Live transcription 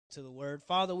to the Word.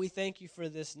 Father, we thank you for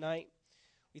this night.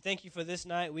 We thank you for this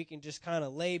night. We can just kind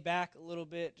of lay back a little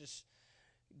bit, just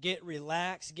get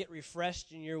relaxed, get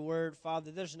refreshed in your Word.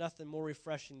 Father, there's nothing more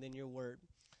refreshing than your Word.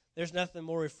 There's nothing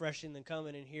more refreshing than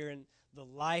coming and hearing the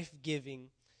life-giving,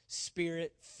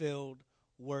 Spirit-filled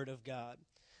Word of God.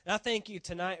 And I thank you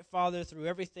tonight, Father, through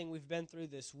everything we've been through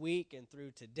this week and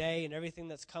through today and everything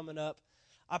that's coming up.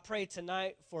 I pray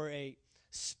tonight for a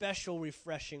special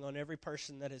refreshing on every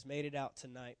person that has made it out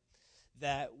tonight,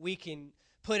 that we can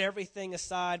put everything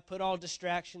aside, put all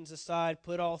distractions aside,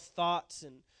 put all thoughts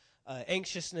and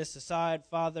anxiousness aside,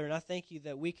 Father, and I thank you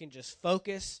that we can just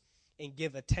focus and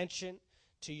give attention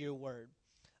to your word.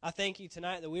 I thank you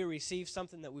tonight that we receive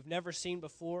something that we've never seen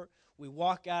before. We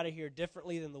walk out of here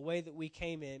differently than the way that we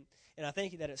came in, and I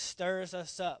thank you that it stirs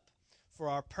us up for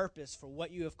our purpose, for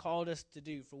what you have called us to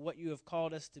do, for what you have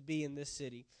called us to be in this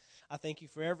city. I thank you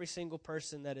for every single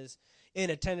person that is in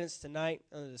attendance tonight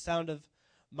under the sound of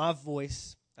my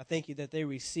voice. I thank you that they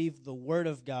receive the word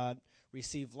of God,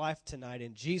 receive life tonight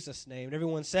in Jesus' name. And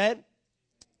everyone said,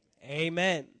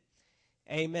 amen.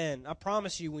 Amen. I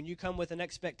promise you, when you come with an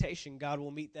expectation, God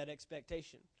will meet that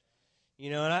expectation. You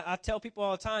know, and I tell people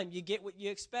all the time, you get what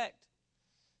you expect.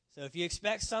 So if you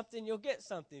expect something, you'll get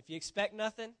something. If you expect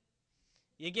nothing,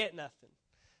 you get nothing.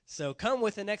 So come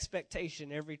with an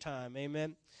expectation every time.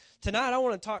 Amen. Tonight I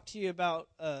want to talk to you about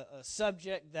a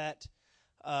subject that,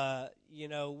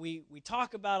 we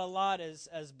talk about a lot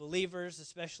as believers,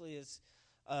 especially as,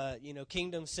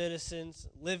 kingdom citizens,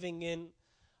 living in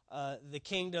the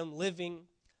kingdom, living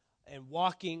and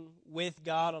walking with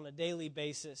God on a daily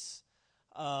basis.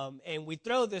 And we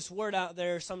throw this word out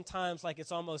there sometimes like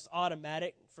it's almost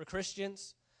automatic for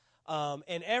Christians.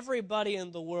 And everybody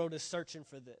in the world is searching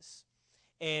for this.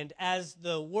 And as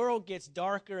the world gets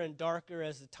darker and darker,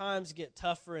 as the times get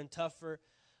tougher and tougher,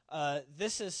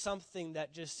 this is something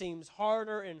that just seems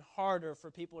harder and harder for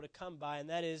people to come by,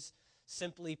 and that is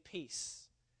simply peace.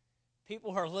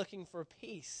 People are looking for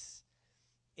peace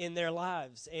in their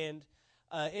lives, and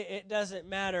it doesn't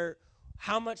matter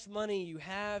how much money you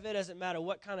have. It doesn't matter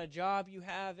what kind of job you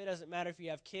have. It doesn't matter if you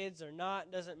have kids or not.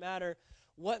 It doesn't matter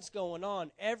what's going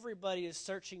on. Everybody is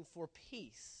searching for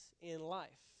peace in life.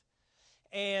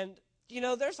 And,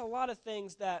 there's a lot of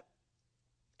things that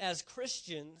as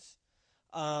Christians,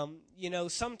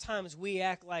 sometimes we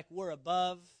act like we're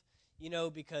above,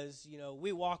 because,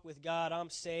 we walk with God, I'm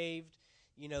saved,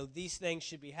 these things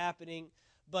should be happening.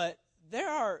 But there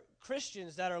are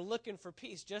Christians that are looking for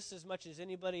peace just as much as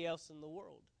anybody else in the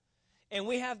world. And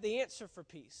we have the answer for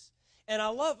peace. And I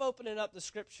love opening up the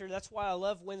scripture. That's why I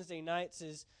love Wednesday nights,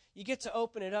 is you get to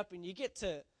open it up and you get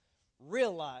to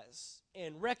realize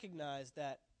and recognize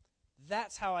that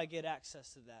that's how I get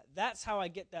access to that. That's how I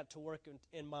get that to work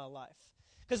in my life.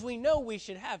 Because we know we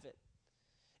should have it.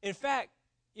 In fact,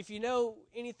 if you know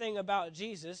anything about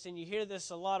Jesus, and you hear this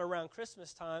a lot around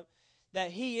Christmas time,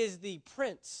 that he is the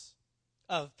Prince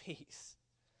of Peace.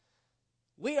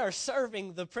 We are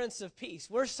serving the Prince of Peace.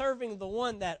 We're serving the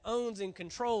one that owns and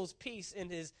controls peace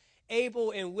and is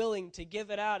able and willing to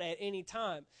give it out at any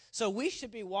time. So we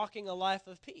should be walking a life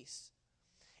of peace.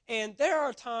 And there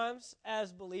are times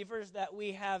as believers that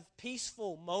we have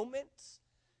peaceful moments.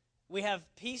 We have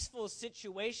peaceful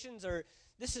situations, or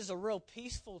this is a real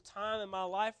peaceful time in my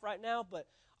life right now, but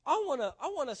I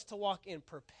want us to walk in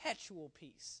perpetual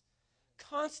peace.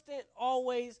 Constant,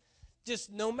 always,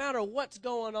 just no matter what's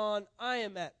going on, I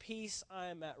am at peace, I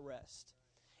am at rest.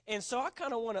 And so I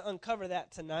kind of want to uncover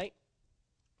that tonight.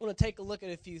 I want to take a look at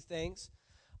a few things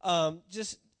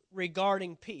just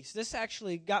regarding peace. This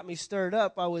actually got me stirred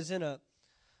up. I was in a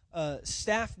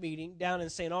staff meeting down in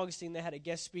St. Augustine. They had a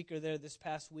guest speaker there this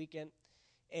past weekend,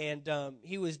 and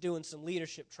he was doing some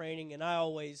leadership training, and I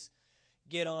always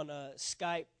get on a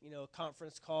Skype, a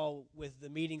conference call with the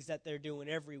meetings that they're doing.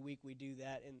 Every week we do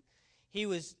that, and he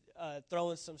was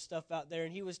throwing some stuff out there,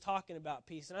 and he was talking about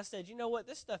peace. And I said, you know what,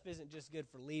 this stuff isn't just good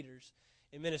for leaders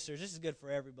and ministers. This is good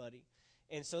for everybody.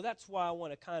 And so that's why I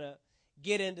want to kind of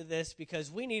get into this,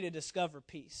 because we need to discover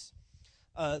peace.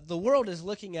 The world is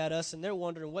looking at us, and they're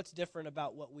wondering what's different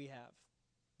about what we have.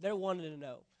 They're wanting to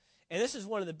know. And this is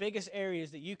one of the biggest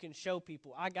areas that you can show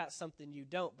people, I got something you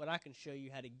don't, but I can show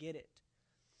you how to get it.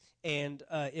 And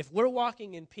if we're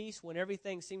walking in peace when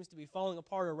everything seems to be falling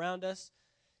apart around us,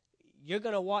 you're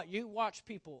going to watch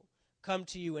people come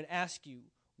to you and ask you,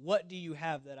 what do you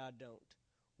have that I don't?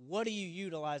 What are you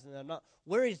utilizing that I'm not?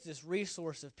 Where is this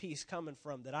resource of peace coming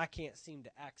from that I can't seem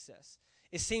to access?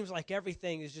 It seems like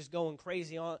everything is just going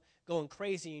crazy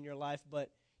in your life, but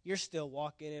you're still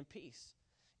walking in peace.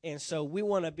 And so we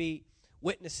want to be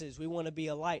witnesses. We want to be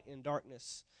a light in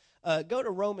darkness. Go to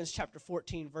Romans chapter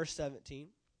 14, verse 17.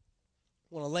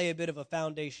 I want to lay a bit of a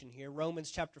foundation here.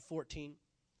 Romans chapter 14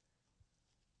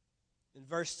 and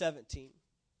verse 17.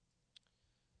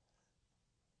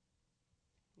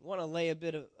 I want to lay a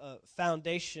bit of a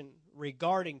foundation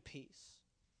regarding peace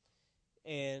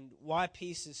and why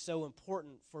peace is so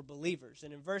important for believers.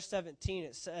 And in verse 17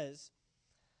 it says,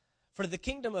 "For the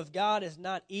kingdom of God is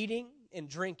not eating and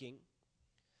drinking,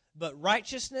 but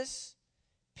righteousness,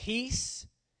 peace,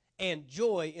 and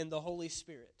joy in the Holy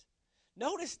Spirit."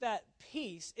 Notice that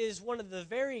peace is one of the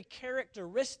very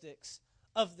characteristics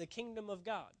of the kingdom of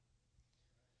God.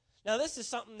 Now, this is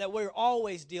something that we're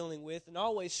always dealing with and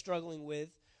always struggling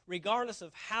with, regardless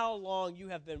of how long you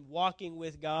have been walking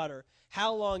with God or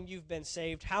how long you've been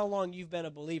saved, how long you've been a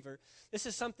believer. This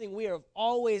is something we have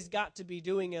always got to be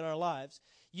doing in our lives.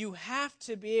 You have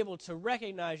to be able to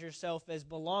recognize yourself as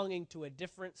belonging to a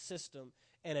different system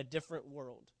and a different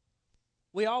world.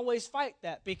 We always fight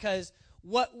that because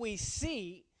what we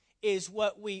see is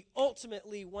what we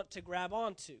ultimately want to grab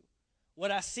onto.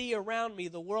 What I see around me,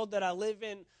 the world that I live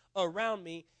in around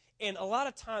me, and a lot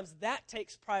of times that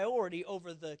takes priority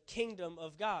over the kingdom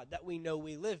of God that we know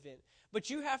we live in. But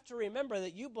you have to remember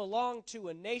that you belong to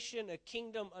a nation, a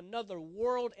kingdom, another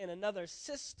world, and another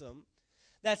system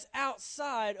that's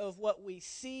outside of what we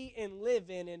see and live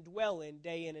in and dwell in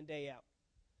and day out.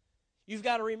 You've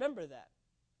got to remember that.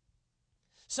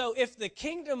 So if the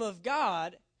kingdom of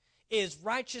God is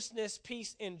righteousness,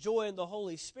 peace, and joy in the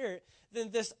Holy Spirit,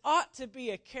 then this ought to be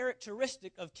a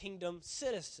characteristic of kingdom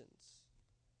citizens.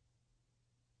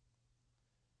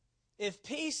 If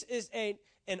peace is an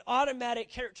automatic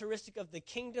characteristic of the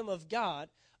kingdom of God,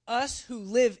 us who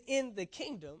live in the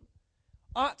kingdom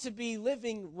ought to be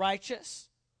living righteous,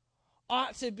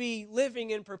 ought to be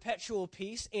living in perpetual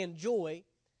peace and joy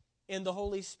in the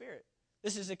Holy Spirit.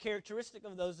 This is a characteristic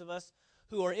of those of us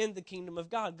who are in the kingdom of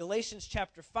God. Galatians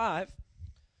chapter 5,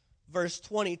 verse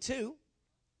 22.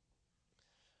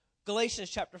 Galatians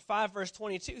chapter 5, verse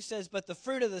 22 says, "But the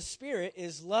fruit of the Spirit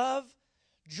is love,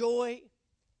 joy,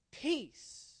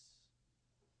 peace."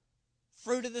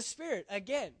 Fruit of the Spirit.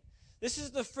 Again, this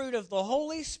is the fruit of the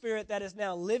Holy Spirit that is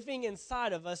now living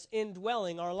inside of us,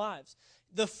 indwelling our lives.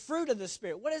 The fruit of the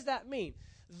Spirit. What does that mean?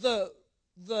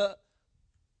 The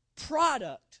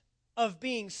product of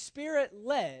being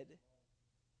Spirit-led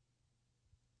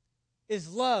is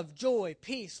love, joy,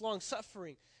 peace,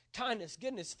 long-suffering, kindness,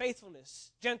 goodness,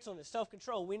 faithfulness, gentleness,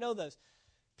 self-control. We know those.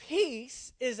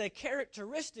 Peace is a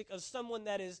characteristic of someone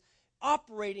that is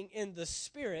operating in the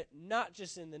Spirit, not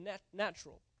just in the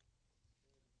natural.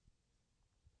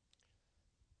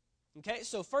 Okay,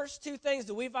 so first two things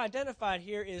that we've identified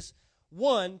here is,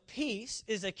 one, peace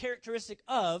is a characteristic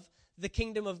of the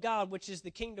kingdom of God, which is the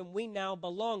kingdom we now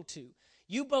belong to.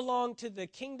 You belong to the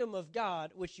kingdom of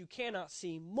God, which you cannot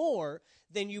see, more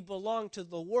than you belong to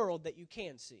the world that you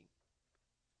can see.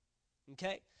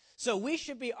 Okay? So we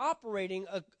should be operating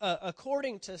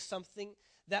according to something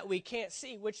that we can't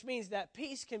see, which means that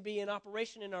peace can be in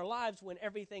operation in our lives when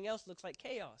everything else looks like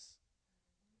chaos.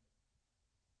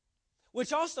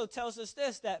 Which also tells us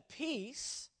this, that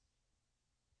peace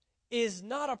is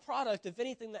not a product of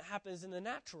anything that happens in the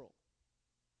natural.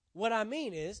 What I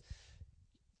mean is,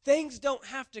 things don't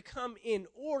have to come in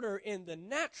order in the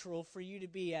natural for you to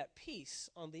be at peace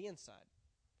on the inside.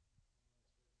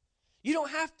 You don't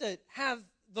have to have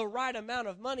the right amount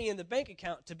of money in the bank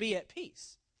account to be at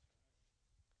peace.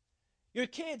 Your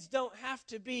kids don't have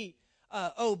to be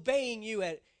obeying you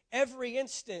at every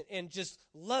instant and just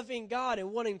loving God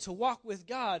and wanting to walk with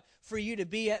God for you to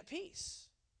be at peace.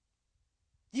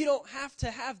 You don't have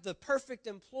to have the perfect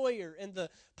employer and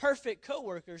the perfect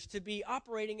coworkers to be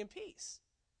operating in peace.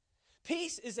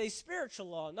 Peace is a spiritual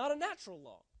law, not a natural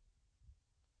law.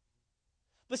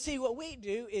 But see, what we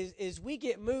do is we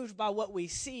get moved by what we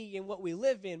see and what we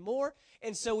live in more,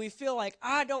 and so we feel like,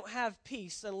 I don't have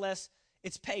peace unless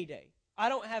it's payday. I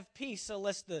don't have peace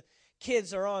unless the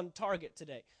kids are on target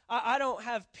today. I don't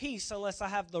have peace unless I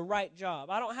have the right job.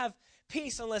 I don't have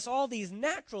peace unless all these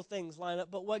natural things line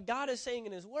up. But what God is saying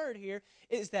in His Word here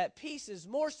is that peace is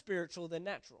more spiritual than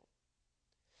natural.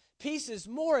 Peace is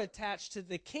more attached to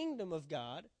the kingdom of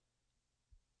God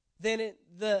than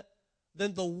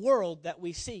the world that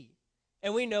we see.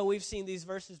 And we know, we've seen these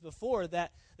verses before,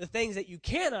 that the things that you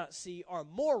cannot see are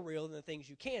more real than the things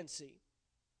you can see.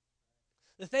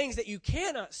 The things that you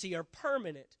cannot see are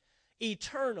permanent,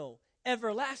 eternal,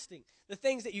 everlasting. The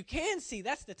things that you can see,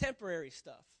 that's the temporary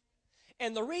stuff.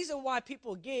 And the reason why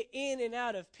people get in and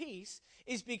out of peace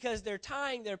is because they're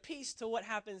tying their peace to what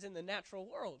happens in the natural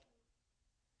world.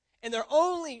 And they're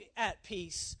only at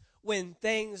peace when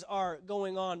things are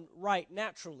going on right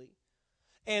naturally.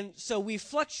 And so we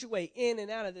fluctuate in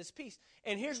and out of this peace.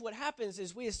 And here's what happens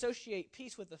is we associate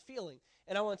peace with a feeling.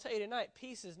 And I want to tell you tonight,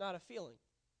 peace is not a feeling.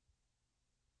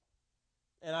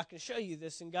 And I can show you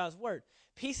this in God's word.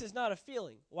 Peace is not a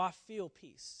feeling. Well, I feel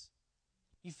peace.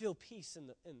 You feel peace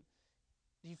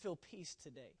do you feel peace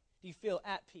today? Do you feel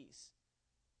at peace?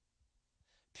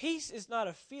 Peace is not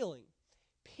a feeling.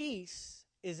 Peace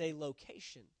is a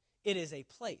location. It is a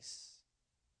place.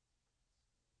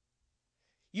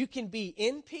 You can be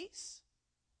in peace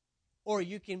or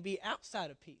you can be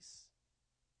outside of peace,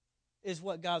 is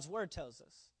what God's word tells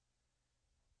us.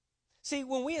 See,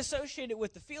 when we associate it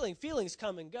with the feeling, feelings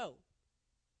come and go.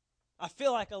 I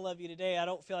feel like I love you today. I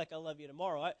don't feel like I love you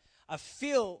tomorrow. I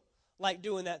feel like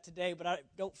doing that today, but I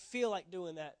don't feel like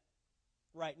doing that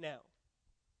right now.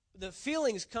 The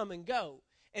feelings come and go.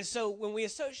 And so when we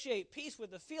associate peace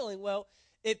with a feeling, well,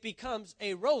 it becomes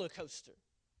a roller coaster.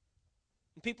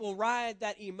 And people ride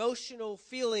that emotional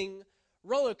feeling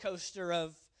roller coaster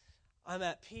of, I'm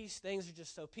at peace, things are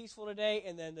just so peaceful today,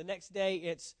 and then the next day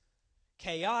it's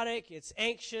chaotic, it's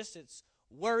anxious, it's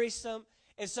worrisome.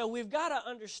 And so we've got to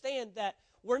understand that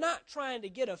we're not trying to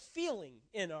get a feeling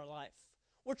in our life.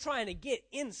 We're trying to get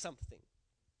in something.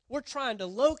 We're trying to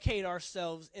locate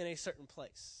ourselves in a certain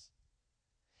place.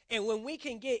 And when we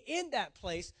can get in that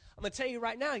place, I'm going to tell you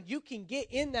right now, you can get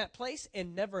in that place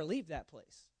and never leave that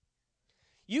place.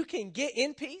 You can get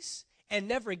in peace and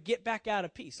never get back out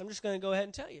of peace. I'm just going to go ahead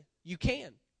and tell you. You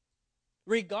can.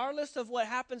 Regardless of what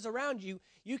happens around you,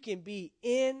 you can be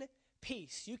in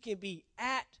peace. You can be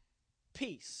at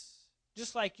peace.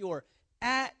 Just like you're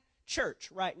at church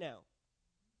right now.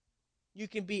 You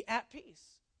can be at peace.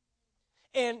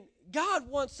 And God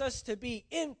wants us to be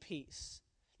in peace,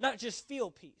 not just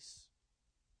feel peace.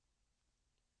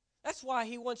 That's why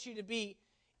he wants you to be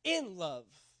in love,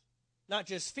 not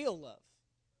just feel love.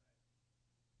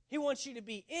 He wants you to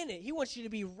be in it. He wants you to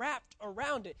be wrapped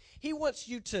around it. He wants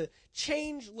you to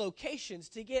change locations,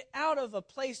 to get out of a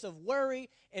place of worry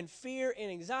and fear and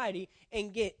anxiety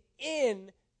and get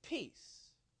in peace.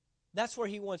 That's where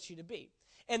he wants you to be.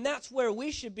 And that's where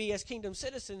we should be as kingdom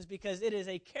citizens, because it is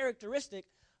a characteristic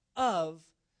of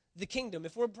the kingdom.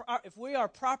 If we are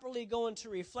properly going to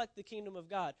reflect the kingdom of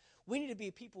God, we need to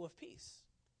be people of peace.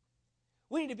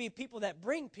 We need to be people that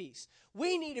bring peace.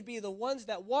 We need to be the ones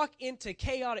that walk into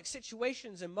chaotic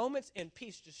situations and moments and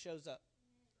peace just shows up.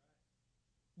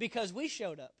 Because we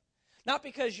showed up. Not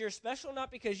because you're special,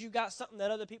 not because you got something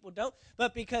that other people don't,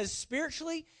 but because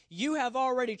spiritually you have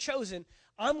already chosen,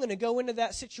 I'm going to go into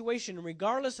that situation, and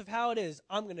regardless of how it is,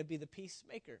 I'm going to be the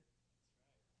peacemaker,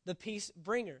 the peace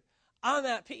bringer. I'm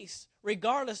at peace,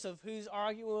 regardless of who's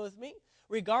arguing with me,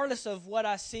 regardless of what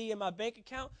I see in my bank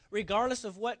account, regardless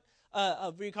of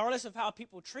how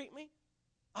people treat me.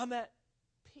 I'm at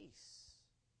peace.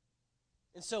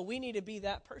 And so we need to be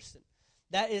that person.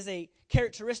 That is a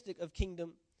characteristic of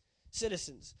kingdom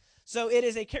citizens. So it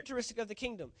is a characteristic of the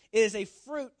kingdom. It is a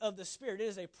fruit of the Spirit. It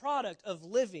is a product of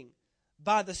living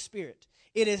by the Spirit.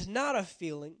 It is not a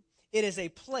feeling. It is a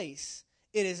place.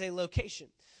 It is a location.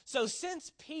 So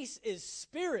since peace is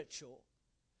spiritual,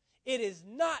 it is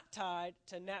not tied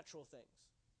to natural things.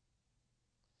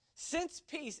 Since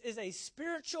peace is a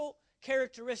spiritual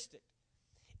characteristic,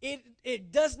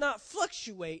 it does not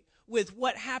fluctuate with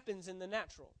what happens in the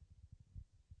natural.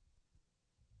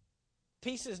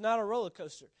 Peace is not a roller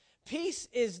coaster. Peace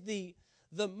is the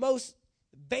most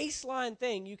baseline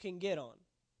thing you can get on.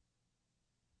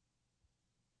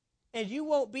 And you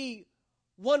won't be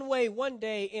one way one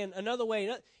day and another way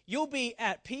another. You'll be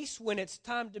at peace when it's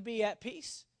time to be at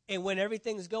peace and when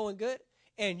everything's going good.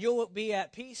 And you'll be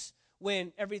at peace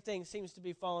when everything seems to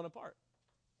be falling apart.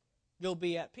 You'll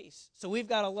be at peace. So we've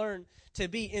got to learn to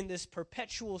be in this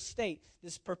perpetual state,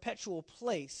 this perpetual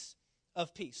place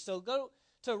of peace. So go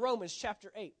to Romans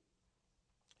chapter 8,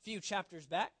 a few chapters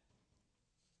back.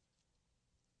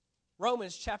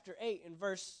 Romans chapter 8 and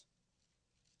verse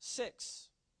 6.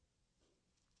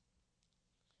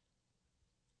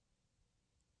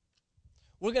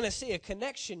 We're going to see a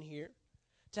connection here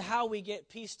to how we get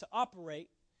peace to operate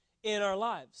in our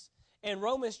lives. And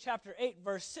Romans chapter 8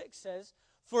 verse 6 says,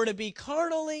 "For to be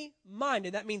carnally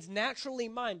minded," that means naturally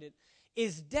minded,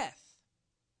 "is death.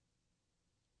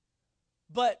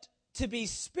 But to be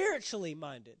spiritually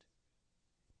minded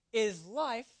is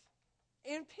life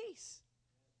and peace."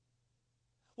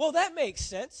 Well, that makes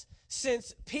sense.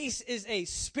 Since peace is a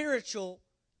spiritual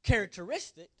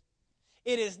characteristic,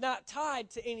 it is not tied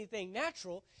to anything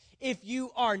natural. If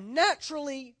you are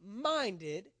naturally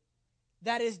minded,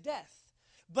 that is death.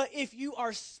 But if you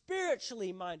are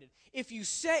spiritually minded, if you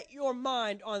set your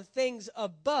mind on things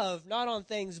above, not on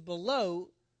things below,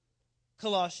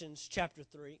 Colossians chapter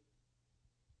 3,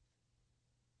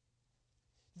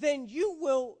 then you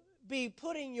will be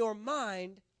putting your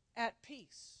mind at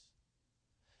peace.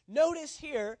 Notice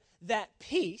here that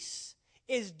peace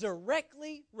is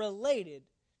directly related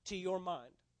to your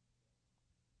mind.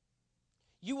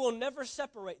 You will never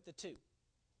separate the two.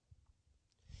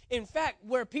 In fact,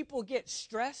 where people get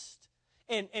stressed,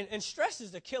 and stress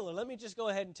is a killer. Let me just go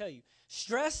ahead and tell you.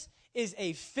 Stress is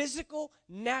a physical,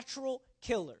 natural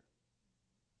killer.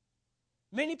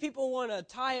 Many people want to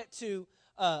tie it to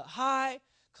high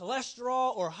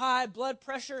cholesterol or high blood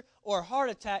pressure or heart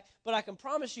attack, but I can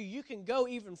promise you, you can go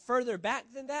even further back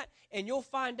than that, and you'll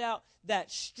find out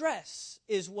that stress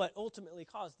is what ultimately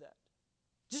caused that.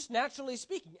 Just naturally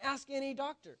speaking, ask any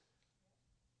doctor.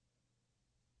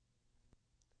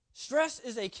 Stress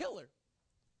is a killer.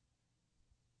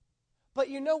 But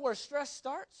you know where stress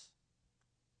starts?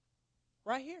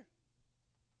 Right here.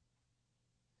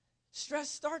 Stress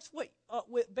starts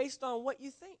based on what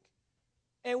you think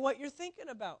and what you're thinking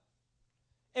about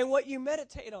and what you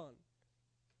meditate on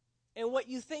and what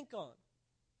you think on.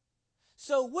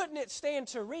 So wouldn't it stand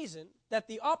to reason that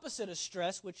the opposite of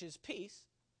stress, which is peace,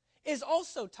 is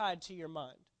also tied to your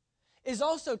mind, is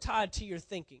also tied to your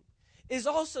thinking, is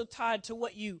also tied to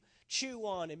what you chew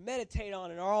on and meditate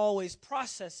on and are always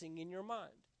processing in your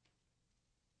mind.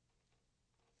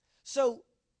 So,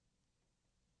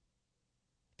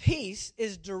 peace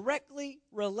is directly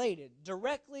related,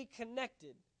 directly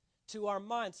connected to our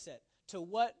mindset, to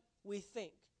what we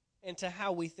think, and to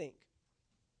how we think.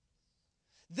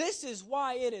 This is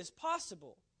why it is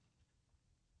possible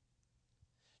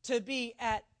to be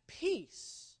at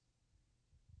peace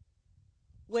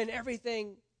when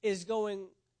everything is going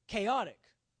chaotic,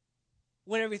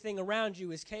 when everything around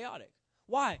you is chaotic.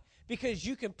 Why? Because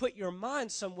you can put your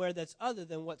mind somewhere that's other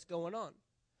than what's going on.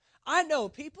 I know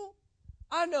people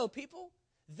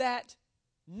that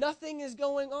nothing is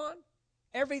going on,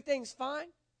 everything's fine,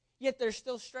 yet they're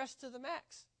still stressed to the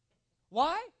max.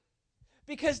 Why?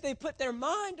 Because they put their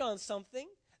mind on something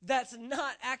that's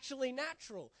not actually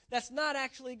natural, that's not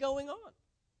actually going on.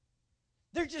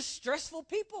 They're just stressful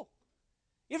people.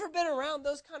 You ever been around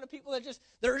those kind of people that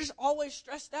they're just always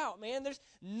stressed out, man?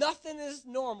 Nothing is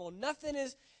normal.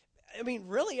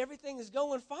 Really, everything is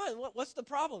going fine. What's the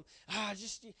problem?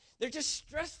 They're just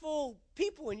stressful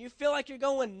people, and you feel like you're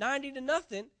going 90 to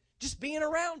nothing just being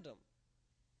around them.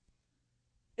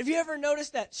 Have you ever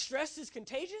noticed that stress is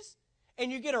contagious?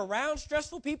 And you get around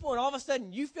stressful people, and all of a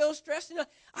sudden you feel stressed?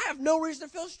 I have no reason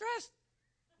to feel stressed.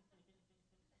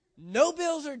 No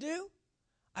bills are due.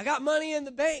 I got money in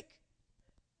the bank.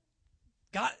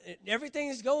 Everything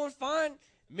is going fine.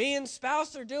 Me and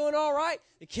spouse are doing all right.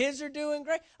 The kids are doing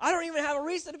great. I don't even have a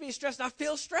reason to be stressed. I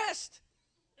feel stressed.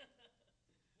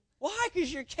 Why?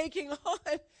 Because you're taking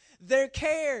on their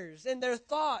cares and their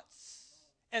thoughts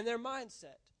and their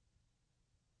mindset.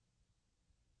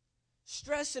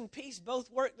 Stress and peace both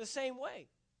work the same way.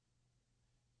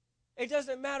 It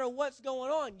doesn't matter what's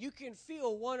going on. You can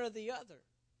feel one or the other.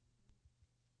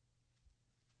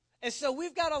 And so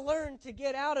we've got to learn to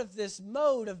get out of this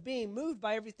mode of being moved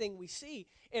by everything we see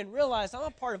and realize I'm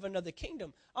a part of another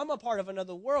kingdom. I'm a part of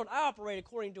another world. I operate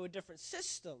according to a different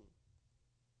system.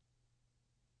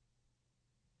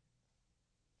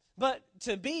 But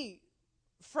to be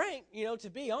frank, to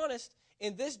be honest,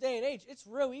 in this day and age, it's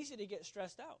real easy to get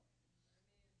stressed out.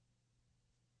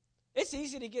 It's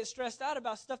easy to get stressed out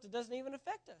about stuff that doesn't even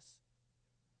affect us.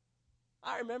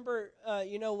 I remember,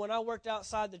 when I worked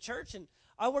outside the church, and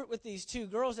I worked with these two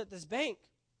girls at this bank,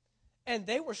 and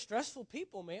they were stressful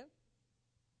people, man.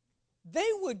 They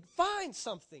would find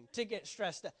something to get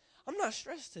stressed out. I'm not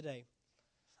stressed today.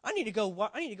 I need to go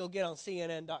get on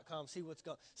CNN.com, see what's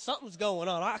going on. Something's going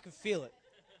on. I can feel it.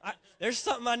 There's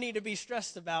something I need to be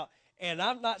stressed about, and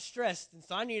I'm not stressed, and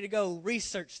so I need to go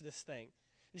research this thing.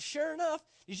 And sure enough,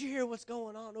 did you hear what's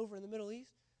going on over in the Middle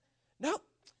East? Nope,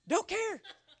 don't care.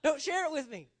 Don't share it with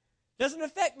me. Doesn't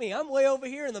affect me. I'm way over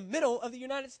here in the middle of the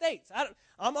United States.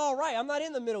 I'm all right. I'm not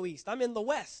in the Middle East. I'm in the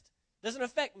West. Doesn't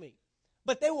affect me.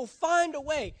 But they will find a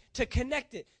way to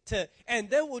connect it and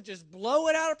they will just blow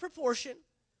it out of proportion.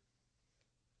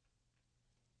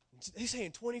 They're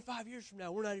saying 25 years from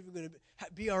now, we're not even going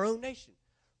to be our own nation.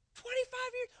 25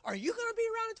 years? Are you going to be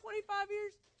around in 25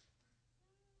 years?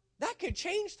 That could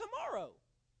change tomorrow.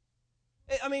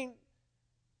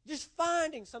 Just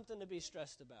finding something to be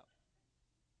stressed about.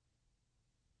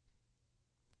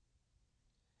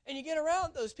 And you get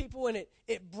around those people and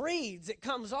it breeds, it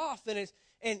comes off,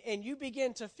 and you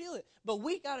begin to feel it. But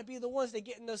we got to be the ones that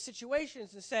get in those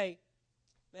situations and say,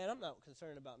 man, I'm not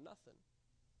concerned about nothing.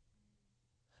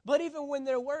 But even when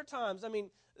there were times, I mean,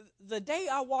 the day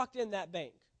I walked in that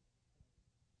bank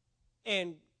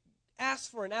and asked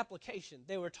for an application,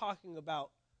 they were talking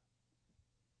about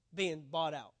being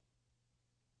bought out.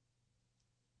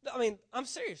 I mean, I'm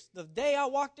serious. The day I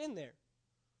walked in there,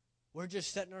 we're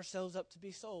just setting ourselves up to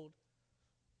be sold.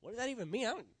 What does that even mean?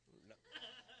 I don't know.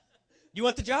 You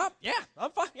want the job? Yeah,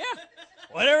 I'm fine. Yeah.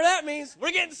 Whatever that means.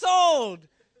 We're getting sold.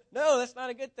 No, that's not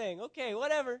a good thing. Okay,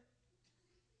 whatever.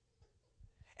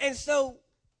 And so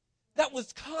that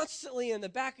was constantly in the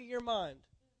back of your mind.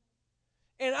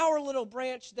 And our little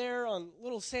branch there on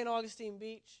little St. Augustine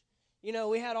Beach, you know,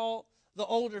 we had all the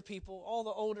older people, all the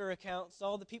older accounts,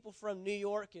 all the people from New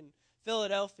York and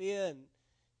Philadelphia and,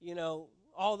 you know,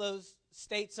 all those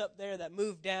states up there that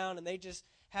moved down and they just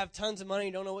have tons of money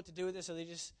and don't know what to do with it, so they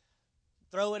just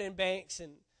throw it in banks.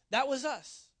 And that was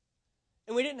us.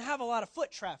 And we didn't have a lot of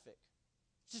foot traffic.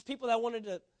 It's just people that wanted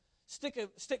to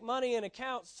stick money in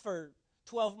accounts for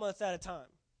 12 months at a time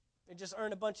and just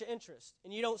earn a bunch of interest.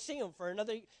 And you don't see them for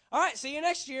another year. All right, see you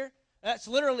next year. That's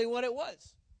literally what it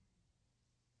was.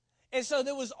 And so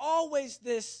there was always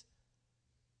this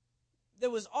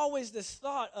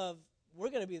thought of, we're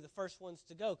going to be the first ones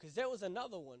to go, because there was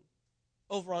another one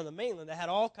over on the mainland that had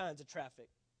all kinds of traffic.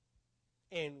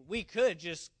 And we could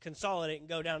just consolidate and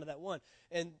go down to that one.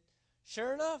 And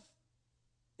sure enough,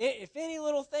 if any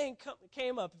little thing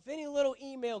came up, if any little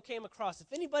email came across,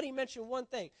 if anybody mentioned one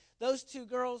thing, those two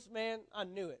girls, man, I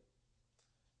knew it.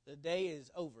 The day is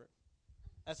over.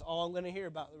 That's all I'm going to hear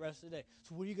about the rest of the day.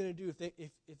 So what are you going to do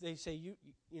if they say, you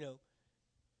know,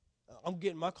 I'm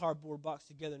getting my cardboard box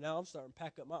together now. I'm starting to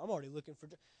pack up I'm already looking for,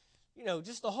 you know,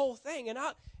 just the whole thing. And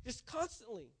I just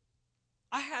constantly,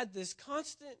 I had this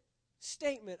constant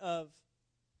statement of,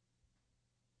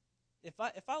 if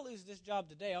I lose this job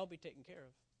today, I'll be taken care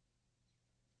of.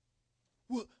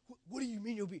 What do you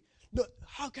mean you'll be? No,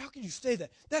 how can you say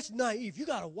that? That's naive. You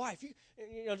got a wife. You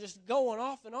know, just going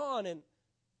off and on. And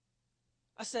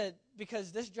I said,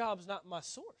 because this job's not my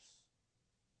source.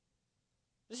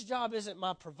 This job isn't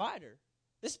my provider.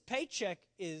 This paycheck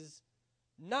is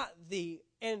not the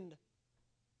end.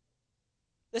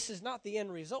 This is not the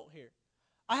end result here.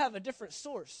 I have a different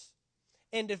source.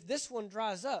 And if this one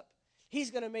dries up, he's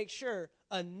going to make sure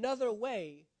another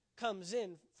way comes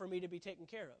in for me to be taken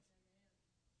care of.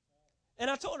 And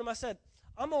I told him, I said,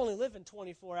 I'm only living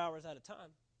 24 hours at a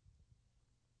time.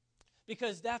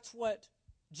 Because that's what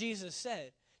Jesus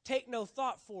said. Take no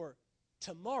thought for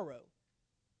tomorrow,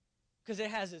 because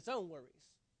it has its own worries.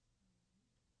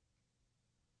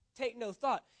 Take no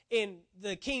thought. In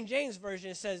the King James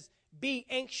Version, it says, be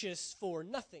anxious for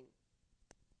nothing.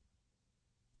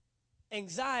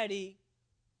 Anxiety,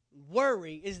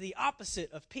 worry is the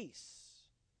opposite of peace.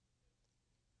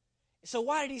 So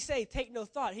why did he say take no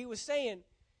thought? He was saying,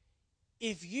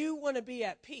 if you want to be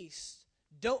at peace,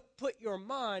 don't put your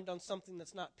mind on something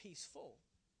that's not peaceful.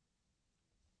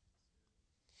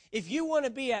 If you want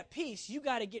to be at peace, you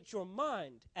got to get your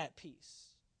mind at peace.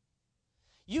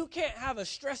 You can't have a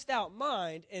stressed out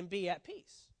mind and be at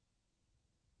peace.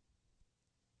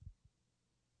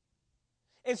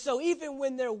 And so even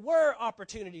when there were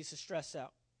opportunities to stress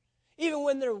out, even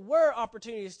when there were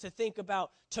opportunities to think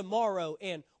about tomorrow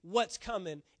and what's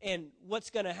coming and what's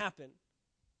going to happen,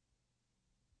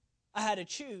 I had to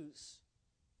choose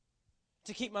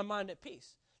to keep my mind at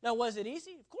peace. Now, was it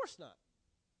easy? Of course not.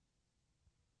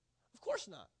 Of course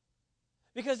not.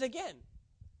 Because again,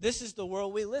 this is the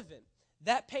world we live in.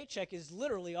 That paycheck is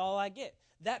literally all I get.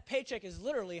 That paycheck is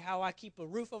literally how I keep a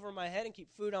roof over my head and keep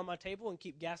food on my table and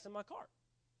keep gas in my car.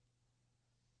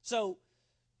 So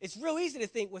it's real easy to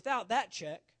think without that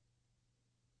check,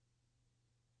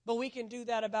 but we can do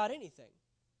that about anything.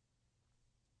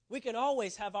 We can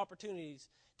always have opportunities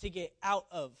to get out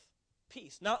of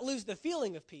peace, not lose the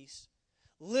feeling of peace,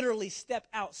 literally step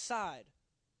outside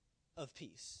of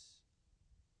peace.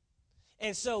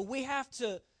 And so we have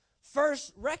to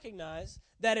first recognize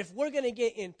that if we're going to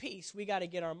get in peace, we got to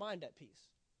get our mind at peace.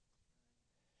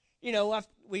 You know,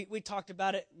 we talked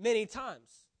about it many times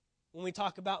when we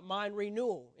talk about mind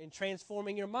renewal and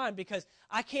transforming your mind, because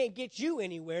I can't get you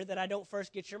anywhere that I don't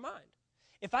first get your mind.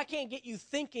 If I can't get you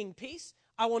thinking peace,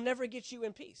 I will never get you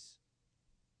in peace.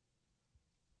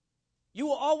 You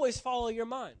will always follow your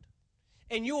mind,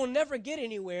 and you will never get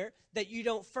anywhere that you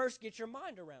don't first get your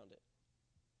mind around it.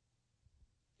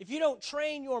 If you don't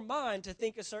train your mind to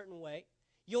think a certain way,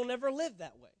 you'll never live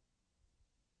that way.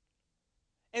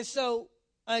 And so,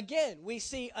 again, we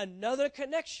see another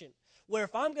connection where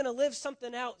if I'm going to live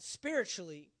something out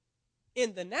spiritually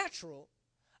in the natural,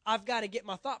 I've got to get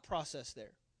my thought process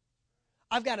there.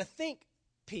 I've got to think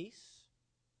peace.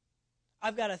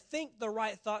 I've got to think the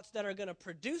right thoughts that are going to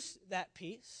produce that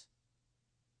peace,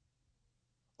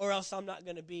 or else I'm not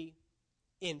going to be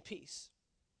in peace.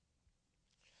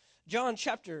 John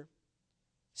chapter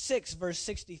 6, verse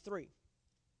 63.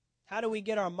 How do we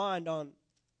get our mind on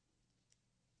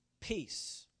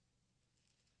peace?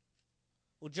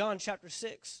 Well, John chapter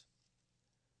 6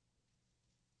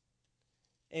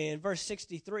 and verse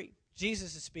 63,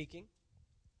 Jesus is speaking.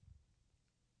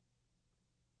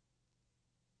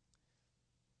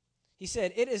 He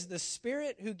said, "It is the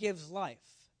Spirit who gives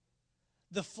life.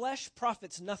 The flesh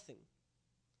profits nothing.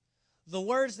 The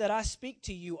words that I speak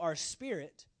to you are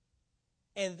spirit,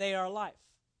 and they are life."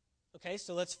 Okay,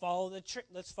 so let's follow the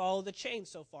chain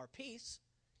so far. Peace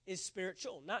is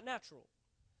spiritual, not natural.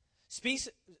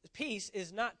 Peace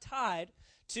is not tied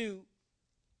to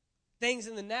things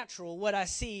in the natural, what I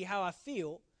see, how I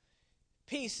feel.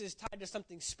 Peace is tied to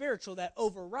something spiritual that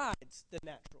overrides the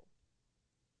natural.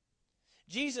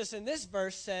 Jesus in this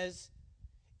verse says,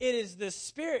 "It is the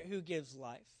Spirit who gives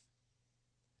life.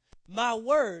 My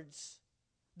words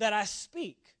that I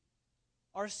speak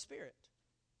are spirit."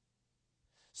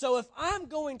 So if I'm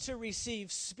going to receive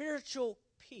spiritual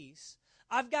peace,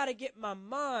 I've got to get my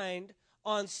mind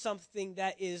on something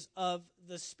that is of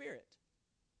the Spirit.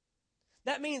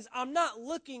 That means I'm not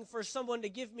looking for someone to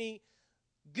give me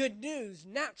good news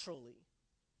naturally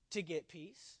to get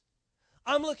peace.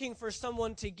 I'm looking for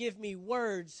someone to give me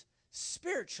words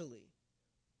spiritually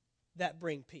that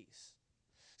bring peace.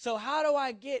 So how do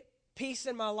I get peace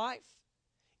in my life?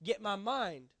 Get my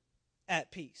mind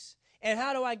at peace. And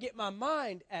how do I get my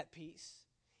mind at peace?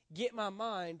 Get my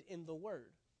mind in the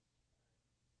Word.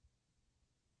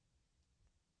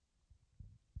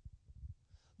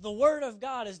 The Word of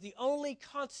God is the only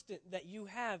constant that you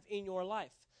have in your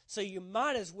life. So you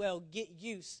might as well get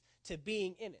used to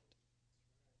being in it.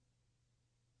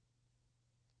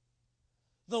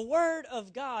 The Word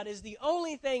of God is the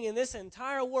only thing in this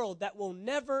entire world that will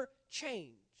never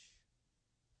change.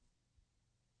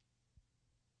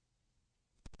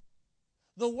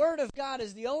 The Word of God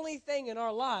is the only thing in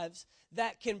our lives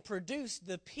that can produce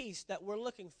the peace that we're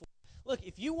looking for. Look,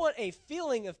 if you want a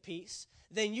feeling of peace,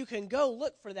 then you can go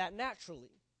look for that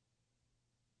naturally.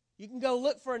 You can go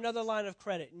look for another line of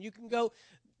credit, and you can go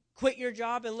quit your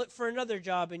job and look for another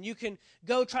job, and you can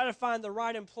go try to find the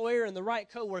right employer and the right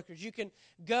coworkers. You can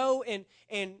go and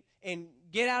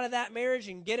get out of that marriage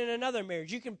and get in another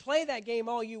marriage. You can play that game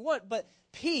all you want, but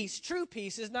peace, true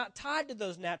peace, is not tied to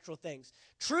those natural things.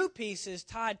 True peace is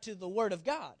tied to the Word of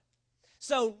God.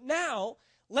 So now,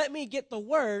 let me get the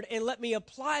Word and let me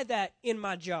apply that in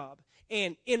my job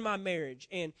and in my marriage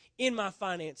and in my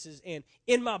finances and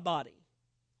in my body.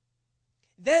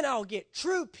 Then I'll get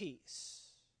true peace.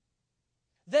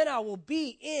 Then I will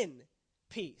be in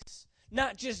peace.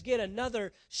 Not just get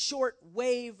another short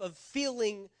wave of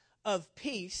feeling of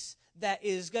peace that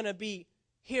is going to be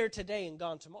here today and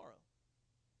gone tomorrow.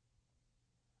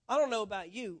 I don't know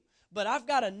about you, but I've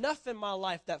got enough in my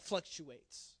life that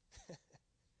fluctuates.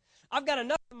 I've got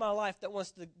enough in my life that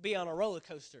wants to be on a roller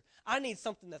coaster. I need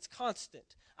something that's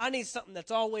constant. I need something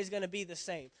that's always going to be the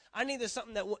same. I need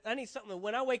something that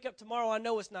when I wake up tomorrow, I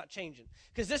know it's not changing.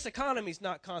 Because this economy is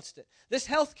not constant. This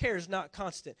health care is not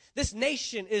constant. This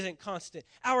nation isn't constant.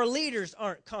 Our leaders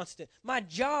aren't constant. My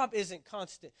job isn't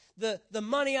constant. The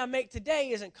money I make today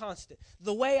isn't constant.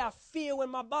 The way I feel in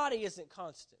my body isn't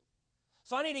constant.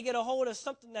 So I need to get a hold of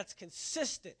something that's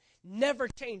consistent, never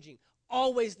changing,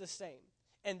 always the same.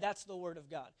 And that's the Word of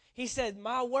God. He said,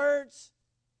 "My words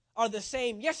are the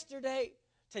same yesterday,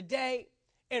 today,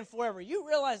 and forever." You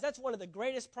realize that's one of the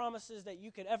greatest promises that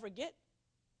you could ever get?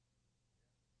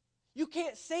 You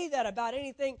can't say that about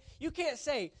anything. You can't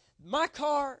say, "My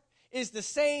car is the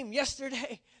same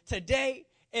yesterday, today,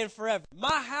 and forever.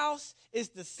 My house is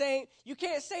the same." You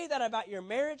can't say that about your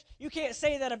marriage. You can't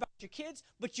say that about your kids,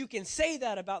 but you can say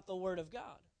that about the Word of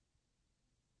God.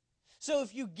 So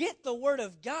if you get the Word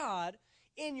of God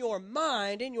in your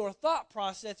mind, in your thought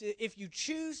process, if you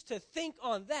choose to think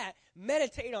on that,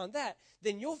 meditate on that,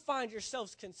 then you'll find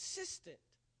yourselves consistent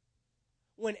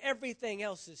when everything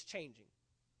else is changing.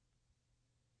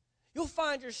 You'll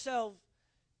find yourself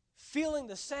feeling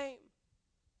the same,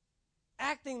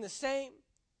 acting the same,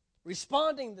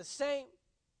 responding the same,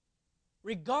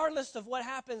 regardless of what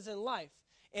happens in life.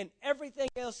 And everything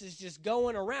else is just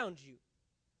going around you.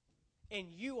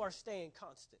 And you are staying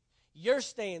constant. You're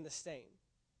staying the same.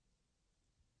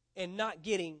 And not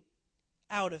getting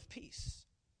out of peace.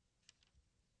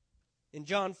 In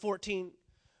John 14,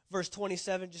 verse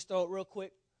 27, just throw it real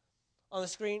quick on the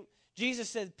screen. Jesus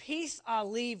said, "Peace I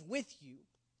leave with you.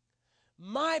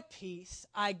 My peace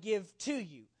I give to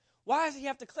you." Why does he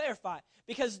have to clarify?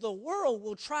 Because the world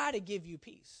will try to give you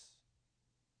peace.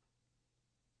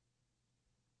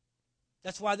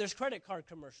 That's why there's credit card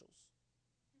commercials.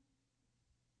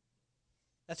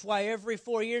 That's why every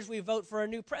 4 years we vote for a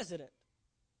new president.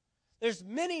 There's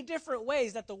many different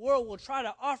ways that the world will try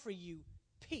to offer you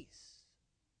peace.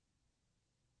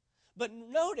 But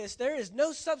notice, there is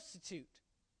no substitute.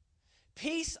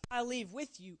 Peace I leave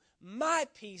with you, my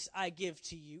peace I give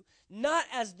to you. Not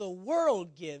as the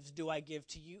world gives do I give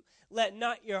to you. Let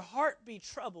not your heart be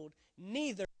troubled,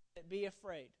 neither let it be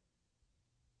afraid.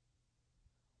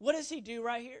 What does he do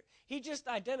right here? He just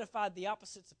identified the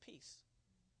opposites of peace.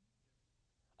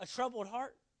 A troubled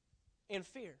heart and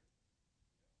fear.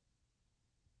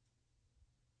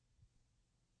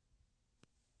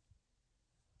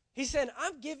 He said,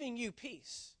 I'm giving you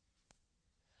peace.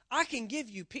 I can give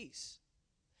you peace.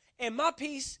 And my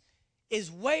peace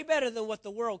is way better than what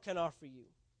the world can offer you.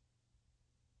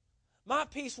 My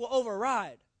peace will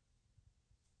override.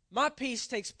 My peace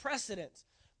takes precedence.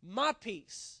 My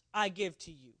peace I give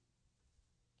to you.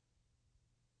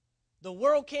 The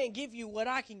world can't give you what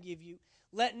I can give you.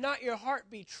 Let not your heart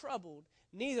be troubled,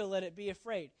 neither let it be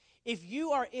afraid. If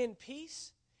you are in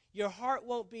peace, your heart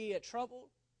won't be at trouble,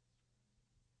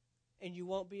 and you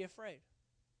won't be afraid.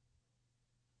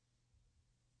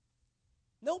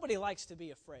 Nobody likes to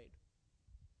be afraid.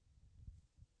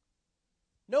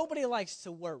 Nobody likes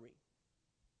to worry.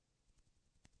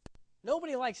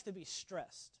 Nobody likes to be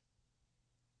stressed.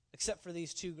 Except for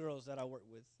these two girls that I work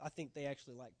with. I think they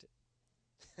actually liked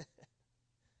it.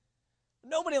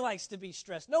 Nobody likes to be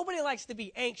stressed. Nobody likes to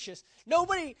be anxious.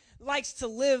 Nobody likes to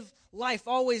live life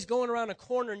always going around a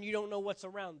corner and you don't know what's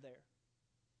around there.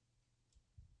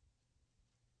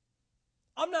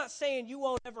 I'm not saying you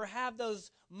won't ever have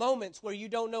those moments where you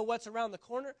don't know what's around the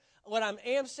corner. What I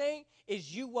am saying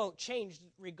is you won't change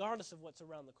regardless of what's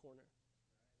around the corner.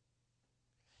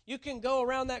 You can go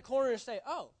around that corner and say,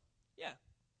 oh, yeah,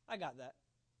 I got that.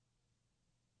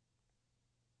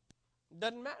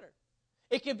 Doesn't matter.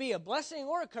 It could be a blessing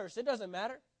or a curse. It doesn't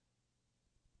matter.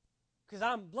 Because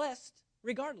I'm blessed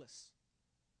regardless.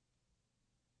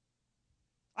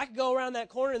 I could go around that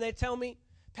corner and they tell me,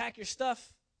 pack your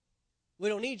stuff. We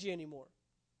don't need you anymore.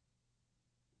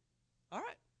 All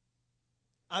right.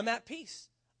 I'm at peace.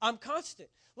 I'm constant.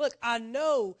 Look, I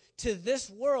know to this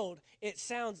world it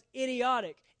sounds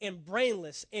idiotic and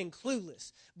brainless and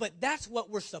clueless, but that's what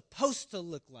we're supposed to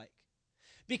look like.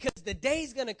 Because the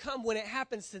day's going to come when it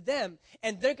happens to them,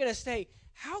 and they're going to say,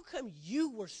 how come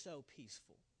you were so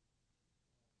peaceful?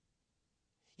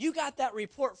 You got that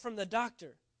report from the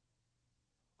doctor.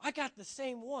 I got the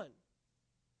same one.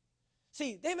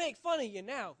 See, they make fun of you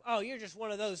now. Oh, you're just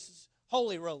one of those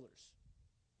holy rollers.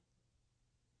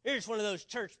 You're just one of those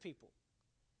church people.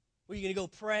 Were you going to go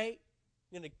pray?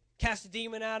 You're going to cast a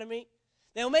demon out of me?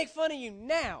 They'll make fun of you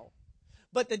now.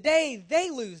 But the day they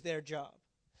lose their job,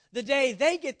 the day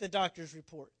they get the doctor's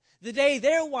report, the day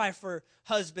their wife or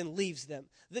husband leaves them,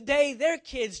 the day their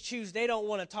kids choose they don't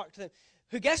want to talk to them,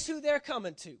 guess who they're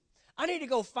coming to? I need to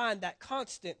go find that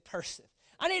constant person.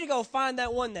 I need to go find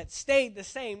that one that stayed the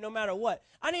same no matter what.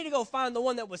 I need to go find the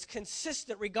one that was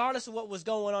consistent regardless of what was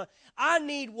going on. I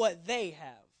need what they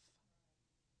have.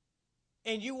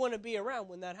 And you want to be around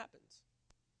when that happens.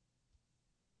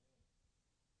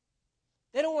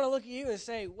 They don't want to look at you and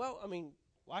say, well, I mean,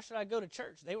 why should I go to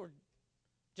church? They were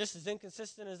just as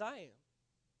inconsistent as I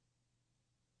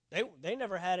am. They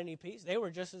never had any peace. They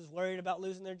were just as worried about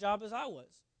losing their job as I was.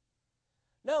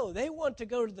 No, they want to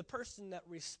go to the person that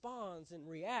responds and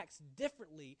reacts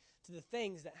differently to the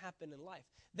things that happen in life.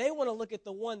 They want to look at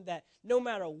the one that no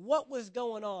matter what was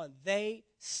going on, they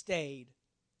stayed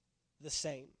the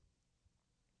same.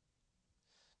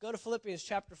 Go to Philippians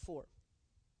chapter 4.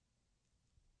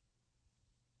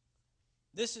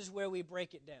 This is where we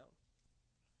break it down.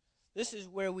 This is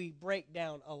where we break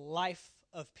down a life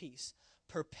of peace,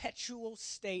 perpetual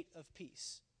state of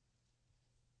peace.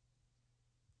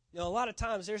 You know, a lot of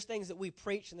times there's things that we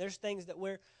preach and there's things that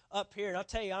we're up here. And I'll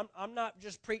tell you, I'm not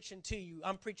just preaching to you.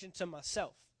 I'm preaching to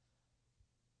myself.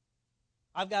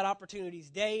 I've got opportunities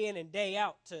day in and day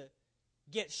out to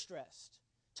get stressed,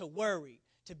 to worry,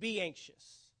 to be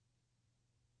anxious.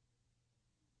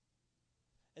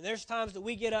 And there's times that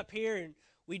we get up here and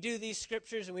we do these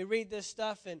scriptures and we read this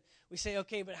stuff and we say,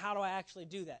 okay, but how do I actually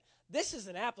do that? This is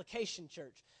an application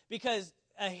church because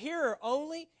a hearer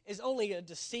only is only a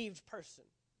deceived person.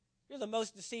 You're the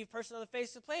most deceived person on the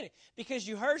face of the planet because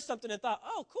you heard something and thought,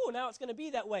 oh, cool, now it's going to be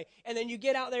that way. And then you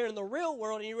get out there in the real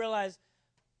world and you realize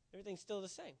everything's still the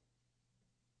same.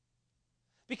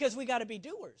 Because we got to be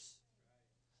doers.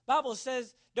 The Bible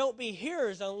says, don't be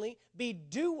hearers only, be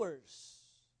doers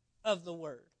of the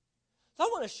word. So I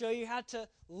want to show you how to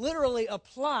literally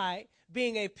apply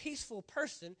being a peaceful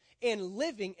person and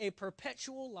living a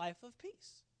perpetual life of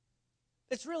peace.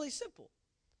 It's really simple.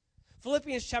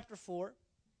 Philippians chapter 4.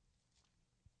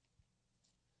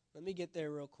 Let me get there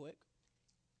real quick.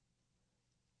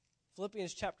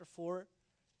 Philippians chapter 4,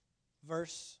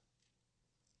 verse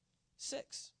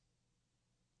 6.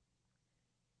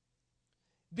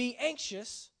 Be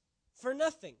anxious for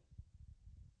nothing,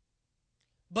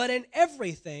 but in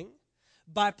everything,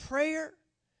 by prayer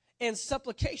and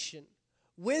supplication,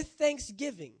 with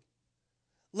thanksgiving,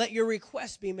 let your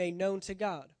requests be made known to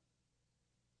God.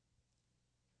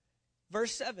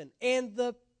 Verse 7, and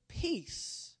the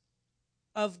peace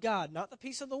of God, not the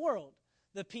peace of the world,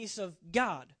 the peace of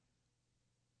God,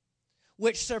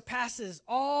 which surpasses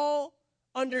all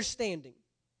understanding,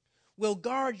 will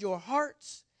guard your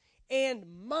hearts and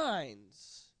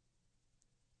minds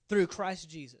through Christ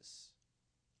Jesus.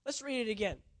 Let's read it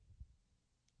again.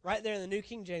 Right there in the New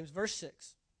King James, verse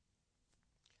 6.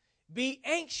 Be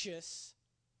anxious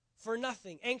for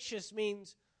nothing. Anxious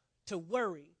means to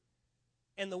worry.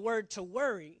 And the word to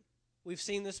worry, we've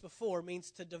seen this before,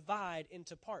 means to divide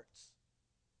into parts.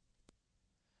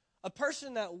 A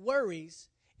person that worries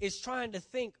is trying to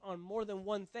think on more than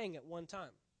one thing at one time.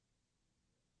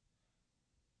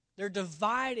 They're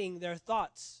dividing their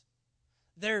thoughts.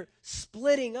 They're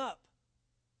splitting up.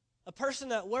 A person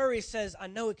that worries says, I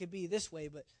know it could be this way,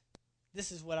 but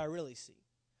this is what I really see.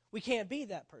 We can't be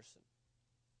that person.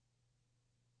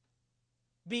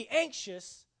 Be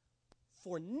anxious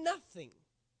for nothing.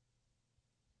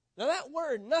 Now that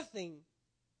word nothing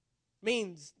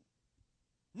means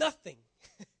nothing.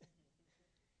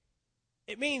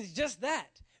 It means just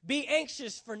that. Be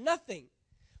anxious for nothing.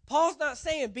 Paul's not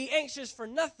saying be anxious for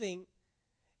nothing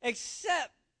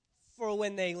except for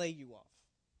when they lay you off.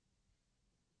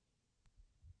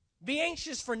 Be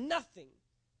anxious for nothing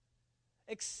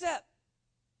except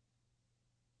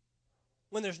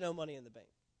when there's no money in the bank.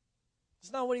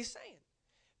 That's not what he's saying.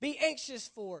 Be anxious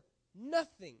for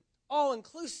nothing, all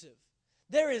inclusive.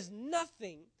 There is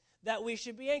nothing that we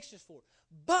should be anxious for.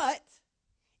 But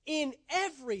in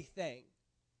everything,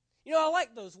 you know, I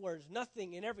like those words,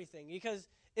 nothing and everything, because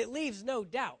it leaves no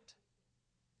doubt.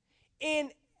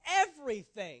 In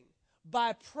everything,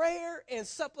 by prayer and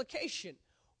supplication,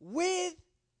 with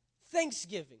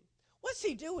thanksgiving. What's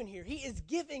he doing here? He is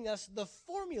giving us the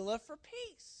formula for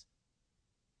peace.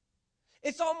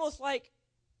 It's almost like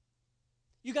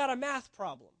you got a math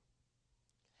problem.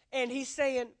 And he's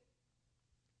saying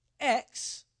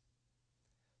X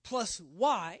plus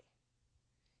Y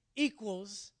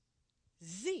equals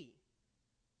Z.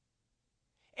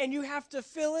 And you have to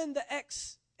fill in the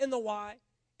X and the Y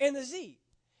and the Z.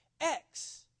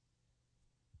 X,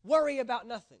 worry about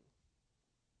nothing.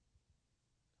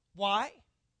 Y,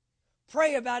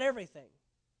 pray about everything.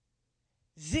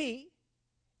 Z,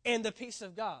 and the peace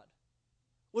of God,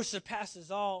 which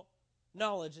surpasses all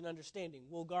knowledge and understanding,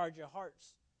 will guard your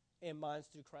hearts and minds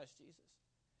through Christ Jesus.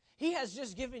 He has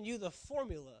just given you the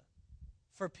formula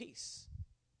for peace.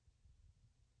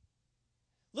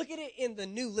 Look at it in the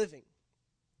New Living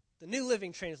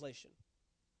Translation.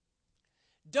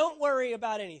 Don't worry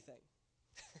about anything.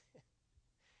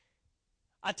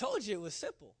 I told you it was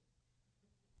simple.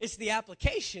 It's the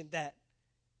application that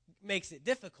makes it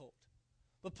difficult.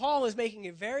 But Paul is making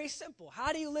it very simple.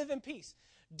 How do you live in peace?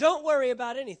 Don't worry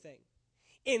about anything.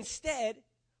 Instead,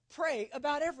 pray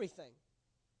about everything.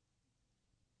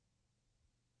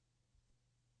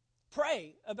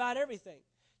 Pray about everything.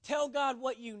 Tell God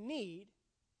what you need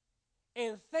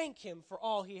and thank Him for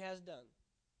all He has done.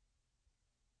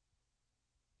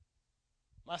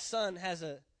 My son has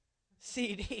a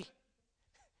CD.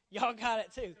 Y'all got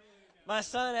it too. My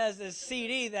son has this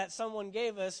CD that someone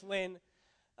gave us when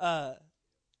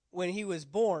he was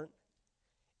born.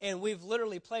 And we've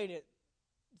literally played it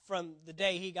from the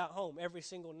day he got home every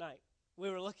single night. We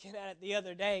were looking at it the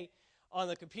other day on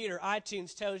the computer.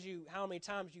 iTunes tells you how many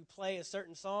times you play a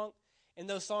certain song, and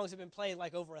those songs have been played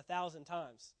like over 1,000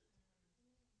 times.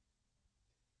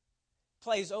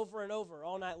 Plays over and over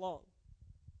all night long.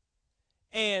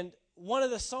 And one of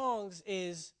the songs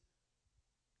is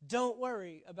Don't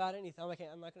Worry About Anything.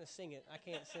 I'm not going to sing it. I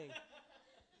can't sing.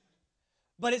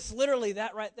 But it's literally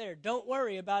that right there. Don't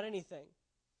worry about anything.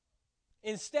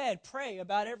 Instead, pray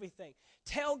about everything.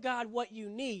 Tell God what you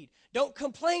need. Don't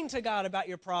complain to God about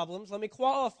your problems. Let me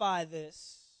qualify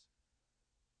this.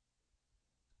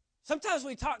 Sometimes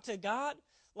we talk to God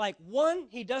like, one,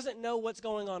 he doesn't know what's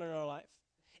going on in our life,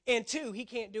 and two, he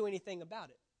can't do anything about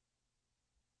it.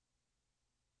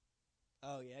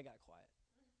 Oh, yeah, it got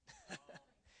quiet.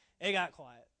 It got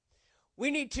quiet.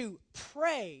 We need to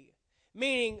pray,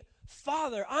 meaning,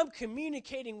 Father, I'm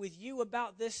communicating with you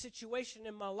about this situation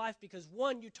in my life because,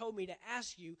 one, you told me to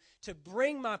ask you to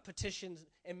bring my petitions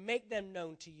and make them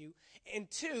known to you. And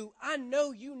two, I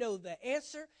know you know the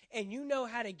answer and you know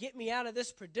how to get me out of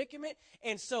this predicament.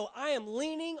 And so I am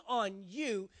leaning on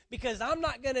you because I'm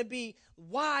not going to be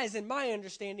wise in my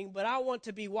understanding, but I want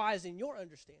to be wise in your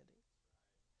understanding.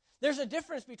 There's a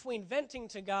difference between venting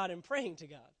to God and praying to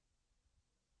God.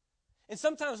 And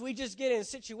sometimes we just get in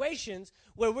situations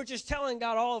where we're just telling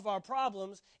God all of our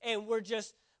problems and we're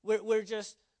just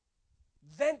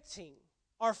venting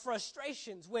our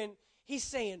frustrations when he's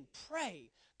saying,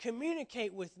 pray,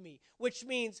 communicate with me, which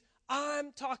means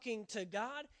I'm talking to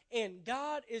God and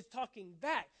God is talking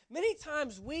back. Many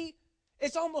times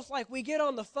it's almost like we get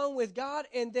on the phone with God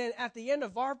and then at the end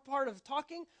of our part of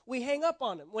talking, we hang up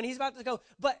on him when he's about to go,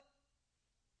 I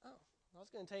was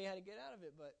going to tell you how to get out of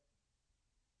it, but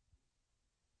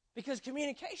because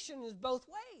communication is both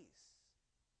ways.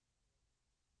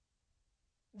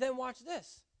 Then watch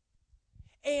this.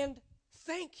 And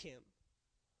thank him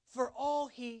for all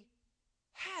he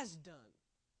has done.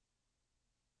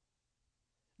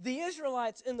 The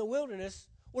Israelites in the wilderness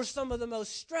were some of the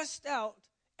most stressed out,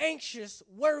 anxious,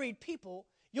 worried people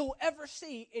you'll ever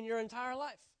see in your entire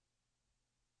life.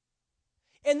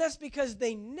 And that's because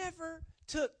they never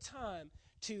took time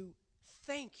to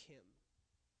thank him.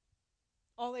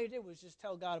 All they did was just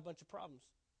tell God a bunch of problems.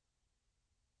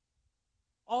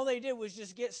 All they did was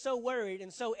just get so worried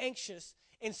and so anxious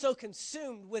and so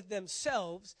consumed with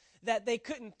themselves that they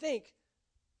couldn't think,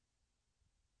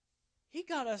 he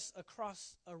got us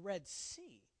across a Red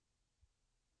Sea.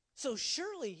 So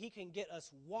surely he can get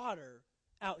us water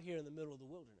out here in the middle of the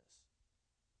wilderness.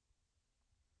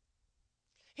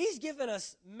 He's given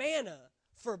us manna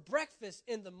for breakfast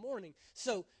in the morning.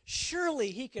 So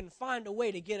surely he can find a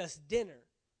way to get us dinner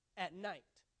at night.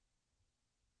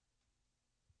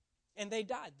 And they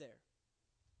died there.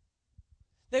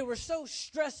 They were so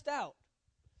stressed out,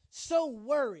 so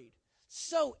worried,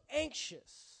 so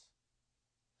anxious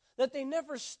that they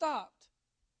never stopped.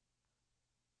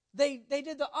 They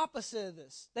did the opposite of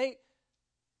this. They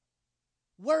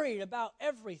worried about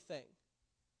everything.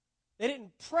 They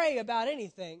didn't pray about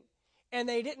anything, and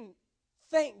they didn't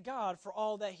thank God for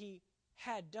all that he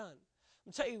had done.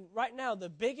 I'll tell you right now, the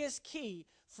biggest key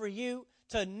for you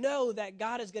to know that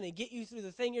God is going to get you through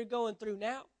the thing you're going through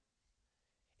now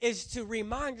is to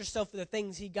remind yourself of the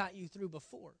things he got you through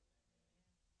before.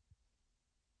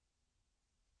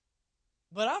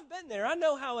 But I've been there. I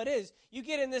know how it is. You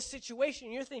get in this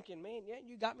situation, you're thinking, man, yeah,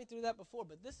 you got me through that before,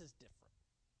 but this is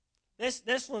different.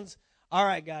 This one's, all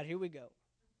right, God, here we go.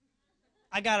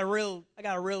 I got a real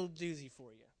doozy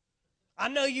for you. I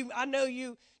know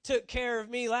you took care of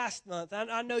me last month.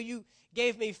 I know you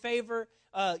gave me favor,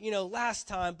 last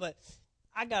time, but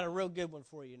I got a real good one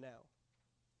for you now.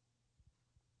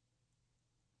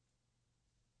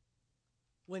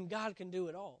 When God can do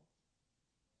it all.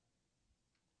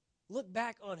 Look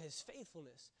back on his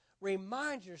faithfulness.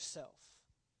 Remind yourself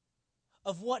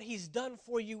of what he's done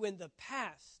for you in the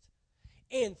past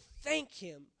and thank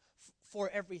him for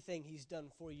everything he's done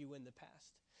for you in the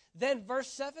past. Then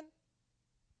verse 7,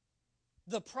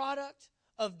 the product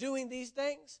of doing these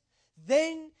things,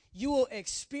 then you will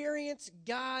experience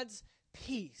God's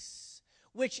peace,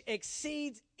 which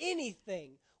exceeds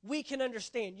anything we can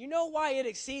understand. You know why it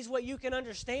exceeds what you can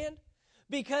understand?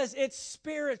 Because it's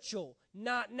spiritual,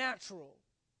 not natural.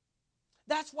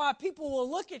 That's why people will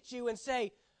look at you and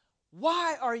say,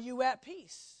 why are you at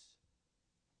peace?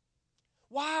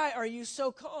 Why are you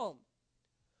so calm?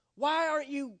 Why aren't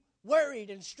you worried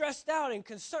and stressed out and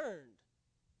concerned?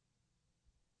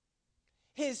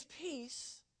 His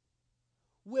peace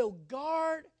will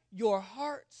guard your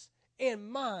hearts and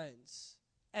minds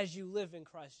as you live in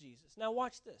Christ Jesus. Now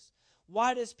watch this.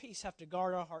 Why does peace have to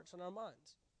guard our hearts and our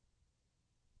minds?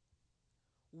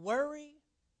 Worry,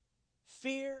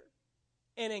 fear,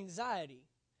 and anxiety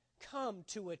come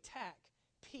to attack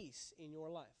peace in your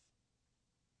life.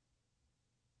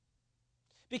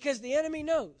 Because the enemy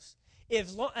knows,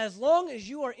 as long as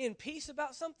you are in peace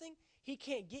about something, he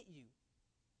can't get you.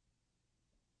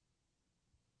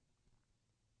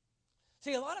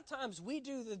 See, a lot of times we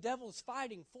do the devil's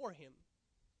fighting for him.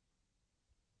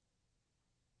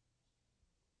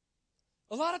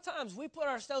 A lot of times we put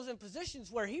ourselves in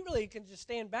positions where he really can just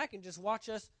stand back and just watch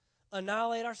us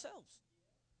annihilate ourselves.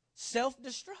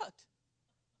 Self-destruct.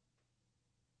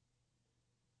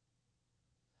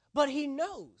 But he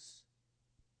knows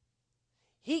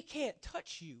he can't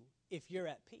touch you if you're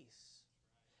at peace.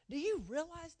 Do you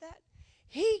realize that?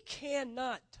 He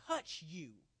cannot touch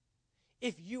you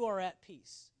if you are at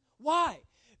peace. Why?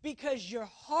 Because your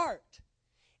heart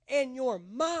and your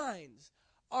minds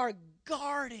are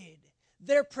guarded.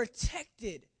 They're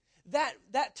protected.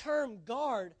 That term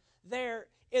guard there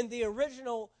in the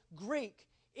original Greek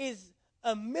is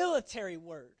a military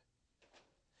word.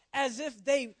 As if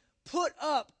they put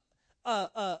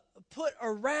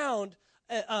around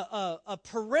a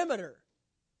perimeter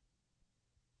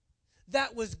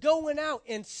that was going out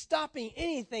and stopping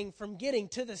anything from getting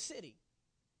to the city.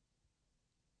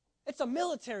 It's a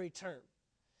military term.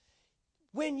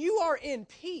 When you are in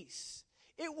peace,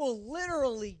 it will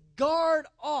literally guard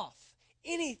off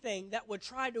anything that would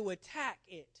try to attack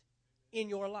it in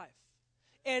your life.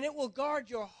 And it will guard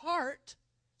your heart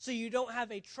so you don't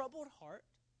have a troubled heart.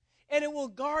 And it will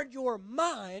guard your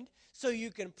mind so you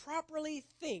can properly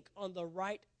think on the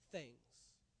right things.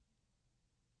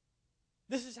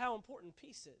 This is how important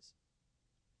peace is.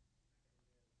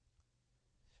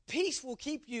 Peace will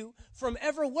keep you from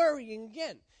ever worrying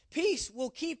again. Peace will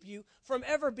keep you from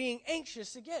ever being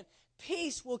anxious again.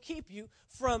 Peace will keep you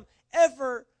from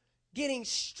ever getting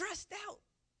stressed out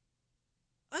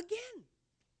again.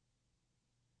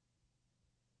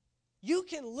 You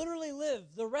can literally live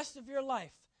the rest of your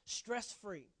life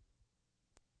stress-free.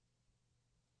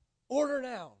 Order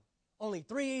now. Only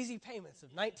 3 easy payments of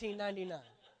 $19.99.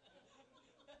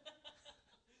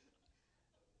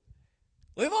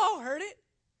 We've all heard it.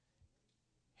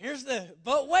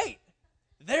 But wait,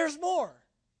 there's more.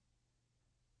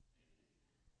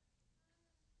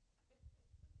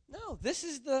 No, this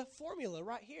is the formula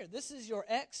right here. This is your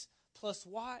X plus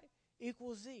Y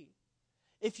equals Z.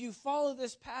 If you follow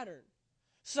this pattern.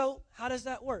 So, how does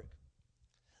that work?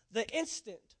 The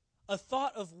instant a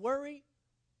thought of worry,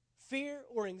 fear,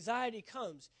 or anxiety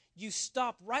comes, you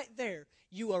stop right there.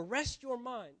 You arrest your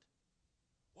mind.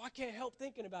 Well, I can't help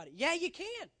thinking about it. Yeah, you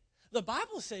can. The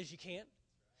Bible says you can.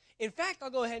 In fact, I'll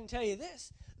go ahead and tell you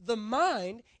this. The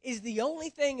mind is the only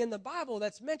thing in the Bible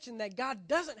that's mentioned that God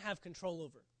doesn't have control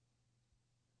over.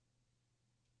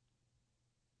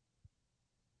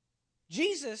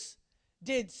 Jesus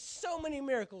did so many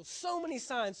miracles, so many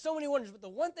signs, so many wonders, but the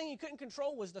one thing he couldn't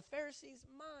control was the Pharisees'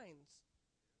 minds.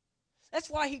 That's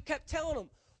why he kept telling them,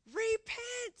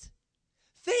 repent,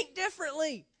 think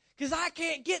differently, because I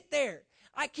can't get there.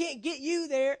 I can't get you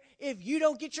there if you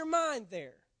don't get your mind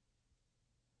there.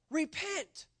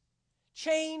 Repent.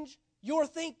 Change your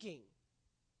thinking.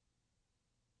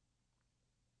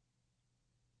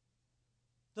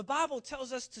 The Bible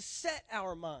tells us to set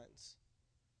our minds.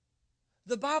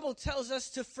 The Bible tells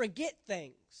us to forget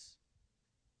things.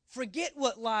 Forget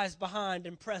what lies behind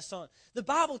and press on. The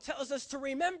Bible tells us to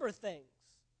remember things.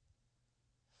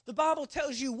 The Bible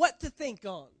tells you what to think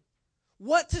on,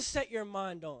 what to set your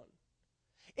mind on.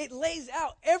 It lays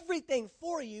out everything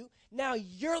for you. Now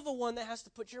you're the one that has to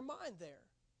put your mind there.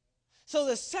 So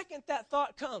the second that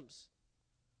thought comes,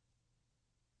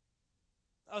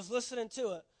 I was listening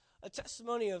to a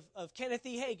testimony of Kenneth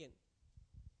E. Hagin.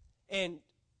 And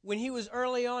when he was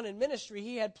early on in ministry,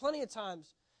 he had plenty of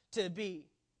times to be,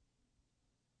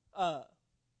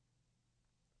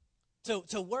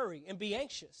 to worry and be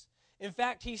anxious. In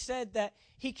fact, he said that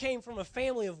he came from a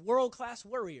family of world-class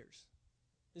worriers,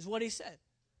 is what he said.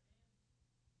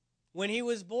 When he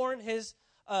was born, his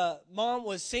mom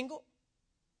was single.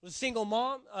 Was a single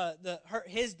mom.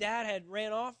 His dad had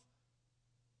ran off.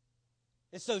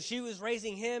 And so she was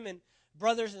raising him and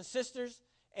brothers and sisters.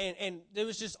 And there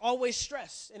was just always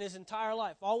stress in his entire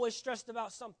life. Always stressed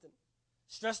about something.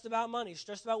 Stressed about money.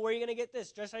 Stressed about where you're going to get this.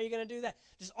 Stressed how you're going to do that.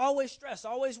 Just always stress.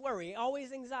 Always worry.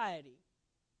 Always anxiety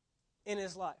in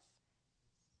his life.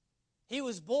 He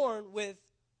was born with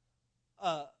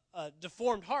a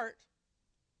deformed heart.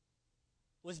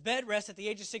 Was bed rest at the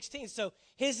age of 16. So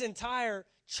his entire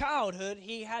childhood,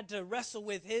 he had to wrestle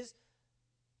with his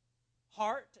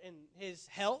heart and his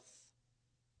health.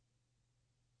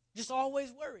 Just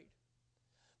always worried.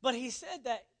 But he said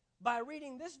that by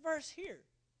reading this verse here,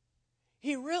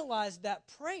 he realized that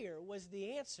prayer was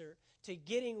the answer to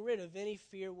getting rid of any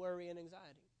fear, worry, and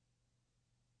anxiety.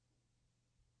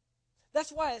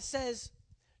 That's why it says,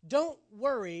 don't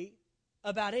worry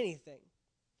about anything.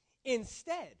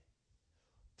 Instead,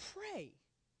 pray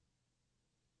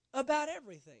about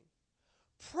everything.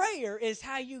 Prayer is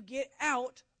how you get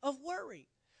out of worry.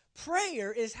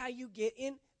 Prayer is how you get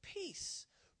in peace.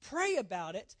 Pray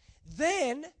about it,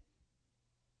 then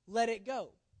let it go.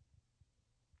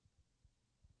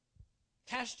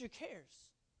 Cast your cares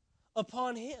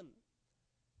upon Him,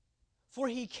 for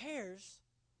He cares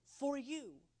for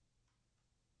you.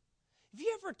 Have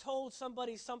you ever told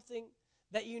somebody something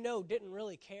that you know didn't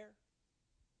really care?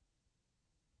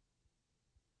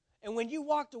 And when you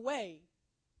walked away,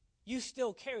 you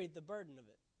still carried the burden of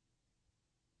it.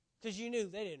 Because you knew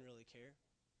they didn't really care.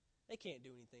 They can't do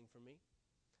anything for me.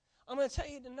 I'm going to tell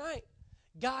you tonight,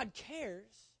 God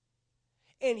cares,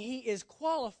 and He is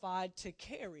qualified to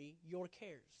carry your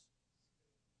cares.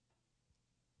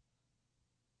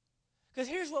 Because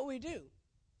here's what we do.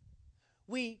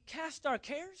 We cast our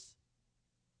cares,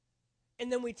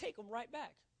 and then we take them right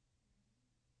back.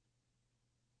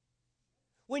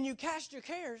 When you cast your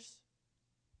cares,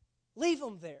 leave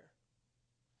them there.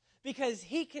 Because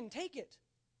He can take it.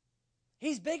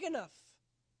 He's big enough.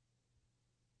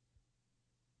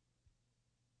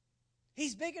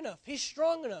 He's big enough. He's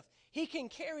strong enough. He can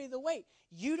carry the weight.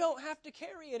 You don't have to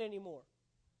carry it anymore.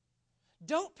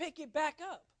 Don't pick it back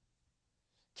up.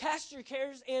 Cast your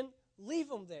cares and leave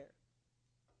them there.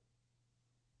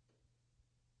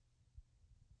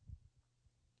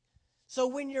 So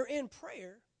when you're in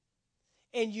prayer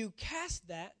and you cast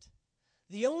that,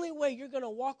 the only way you're going to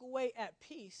walk away at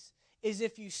peace is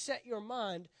if you set your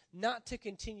mind not to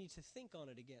continue to think on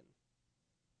it again.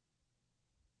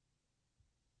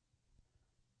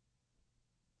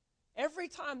 Every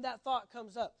time that thought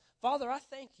comes up, Father, I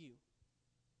thank you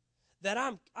that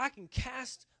I can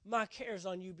cast my cares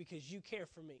on you because you care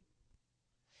for me.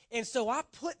 And so I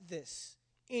put this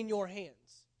in your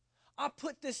hands. I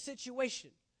put this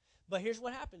situation. But here's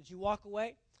what happens. You walk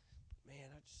away. Man,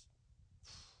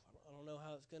 I don't know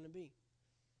how it's going to be.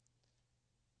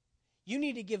 You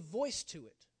need to give voice to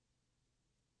it.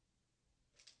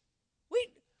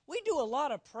 We do a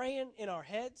lot of praying in our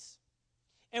heads,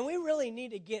 and we really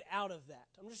need to get out of that.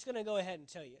 I'm just going to go ahead and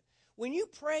tell you. When you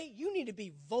pray, you need to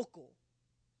be vocal.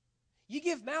 You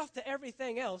give mouth to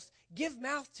everything else. Give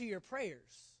mouth to your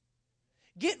prayers.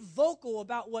 Get vocal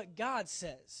about what God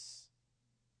says.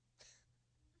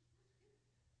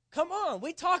 Come on,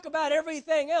 we talk about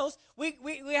everything else. We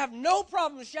have no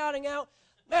problem shouting out,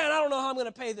 man, I don't know how I'm going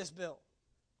to pay this bill.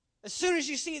 As soon as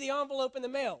you see the envelope in the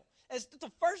mail, it's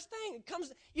the first thing that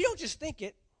comes. You don't just think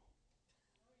it.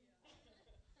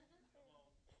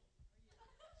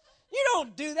 You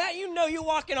don't do that. You know you're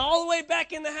walking all the way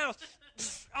back in the house.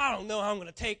 I don't know how I'm going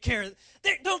to take care of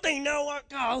it. Don't they know what?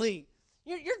 Golly.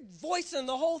 You're voicing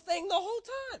the whole thing the whole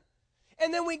time.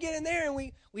 And then we get in there and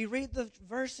we read the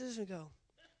verses and go,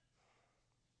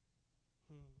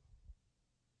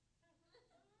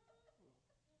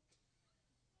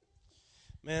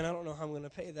 man, I don't know how I'm going to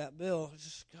pay that bill.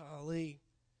 Just golly.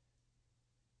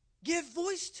 Give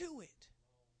voice to it.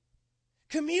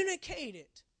 Communicate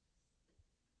it.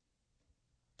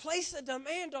 Place a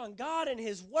demand on God and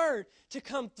His Word to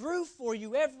come through for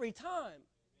you every time.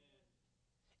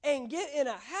 And get in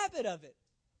a habit of it.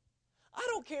 I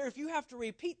don't care if you have to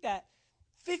repeat that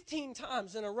 15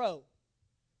 times in a row.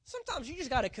 Sometimes you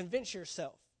just got to convince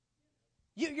yourself.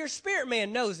 Your spirit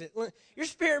man knows it. Your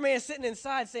spirit man is sitting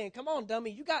inside saying, come on,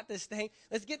 dummy, you got this thing.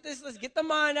 Let's get this. Let's get the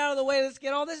mind out of the way. Let's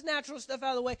get all this natural stuff out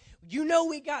of the way. You know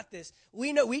we got this.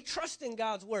 We know we trust in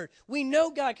God's word. We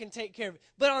know God can take care of it.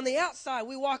 But on the outside,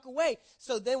 we walk away.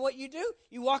 So then what you do,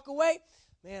 you walk away.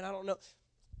 Man, I don't know.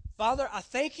 Father, I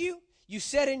thank you. You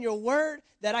said in your word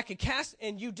that I could cast,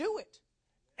 and you do it.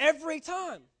 Every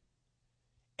time.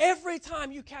 Every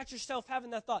time you catch yourself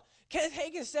having that thought. Kenneth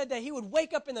Hagin said that he would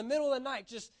wake up in the middle of the night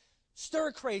just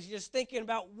stir crazy, just thinking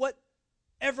about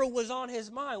whatever was on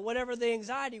his mind, whatever the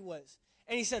anxiety was.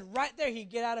 And he said right there he'd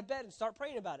get out of bed and start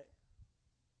praying about it.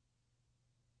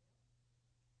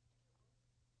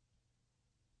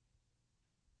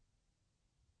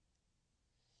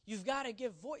 You've got to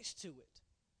give voice to it.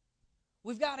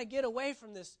 We've got to get away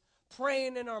from this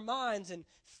praying in our minds and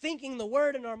thinking the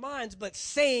word in our minds, but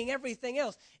saying everything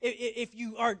else. If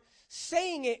you are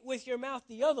saying it with your mouth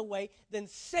the other way, then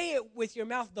say it with your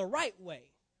mouth the right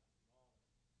way.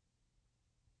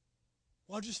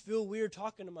 Well, I just feel weird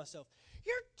talking to myself.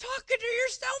 You're talking to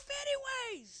yourself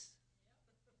anyways.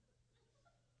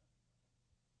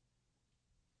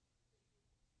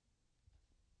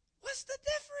 What's the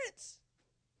difference?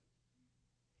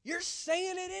 You're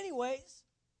saying it anyways.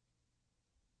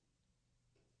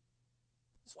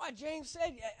 That's why James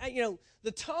said,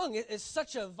 the tongue is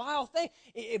such a vile thing.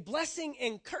 Blessing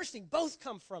and cursing both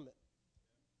come from it.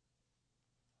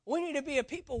 We need to be a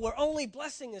people where only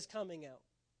blessing is coming out.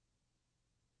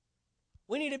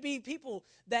 We need to be people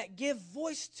that give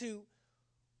voice to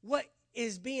what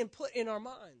is being put in our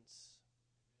minds.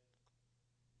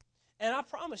 And I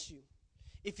promise you,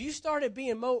 if you started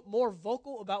being more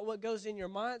vocal about what goes in your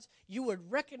minds, you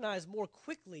would recognize more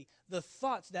quickly the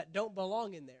thoughts that don't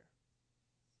belong in there.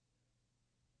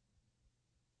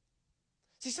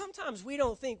 See, sometimes we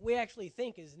don't think we actually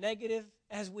think as negative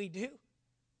as we do.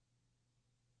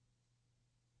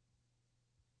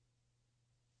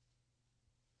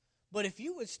 But if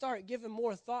you would start giving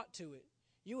more thought to it,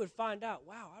 you would find out,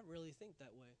 wow, I really think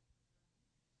that way.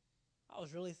 I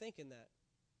was really thinking that.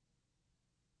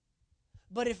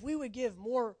 But if we would give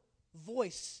more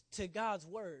voice to God's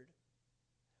word,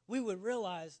 we would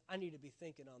realize I need to be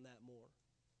thinking on that more.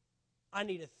 I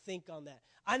need to think on that.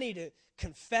 I need to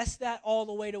confess that all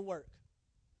the way to work.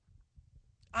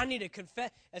 I need to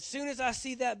confess. As soon as I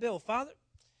see that bill, Father,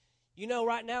 you know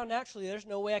right now, naturally, there's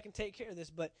no way I can take care of this,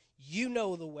 but you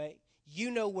know the way.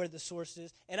 You know where the source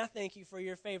is, and I thank you for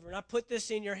your favor. And I put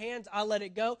this in your hands. I let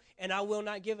it go, and I will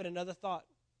not give it another thought.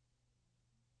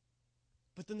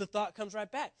 But then the thought comes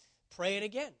right back. Pray it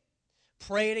again.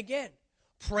 Pray it again.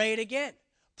 Pray it again.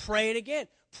 Pray it again.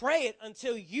 Pray it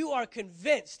until you are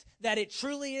convinced that it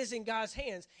truly is in God's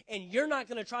hands, and you're not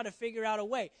going to try to figure out a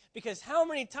way. Because how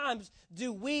many times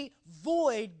do we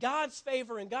void God's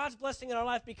favor and God's blessing in our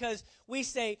life because we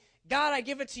say, God, I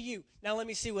give it to you. Now let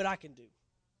me see what I can do.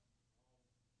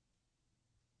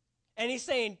 And he's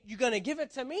saying, you going to give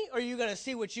it to me, or are you going to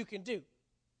see what you can do?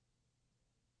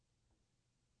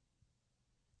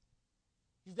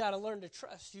 You've got to learn to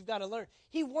trust. You've got to learn.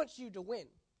 He wants you to win.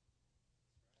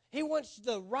 He wants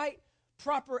the right,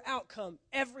 proper outcome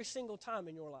every single time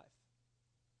in your life.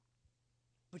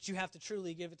 But you have to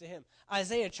truly give it to him.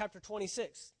 Isaiah chapter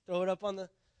 26. Throw it up on the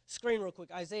screen real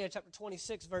quick. Isaiah chapter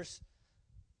 26, verse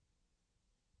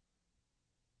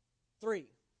 3.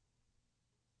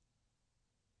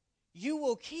 You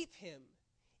will keep him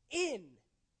in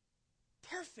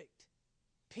perfect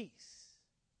peace,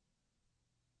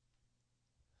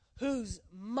 whose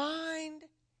mind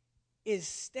is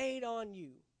stayed on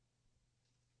you.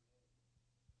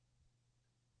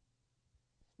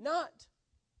 Not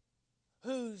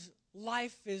whose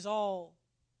life is all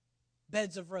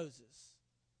beds of roses.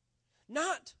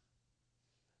 Not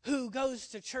who goes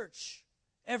to church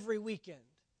every weekend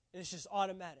and it's just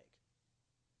automatic.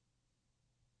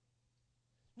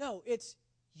 No, it's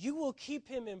you will keep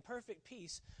him in perfect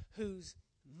peace whose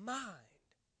mind.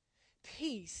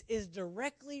 Peace is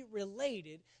directly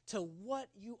related to what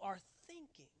you are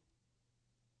thinking,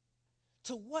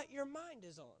 to what your mind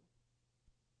is on.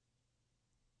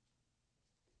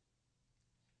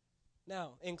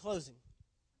 Now, in closing,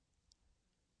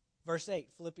 verse 8,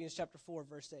 Philippians chapter 4,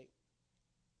 verse 8.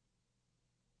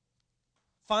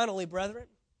 Finally, brethren,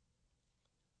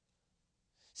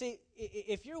 see,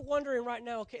 if you're wondering right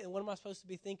now, okay, what am I supposed to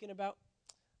be thinking about?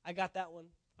 I got that one.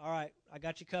 All right, I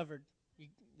got you covered.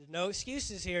 There's no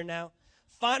excuses here now.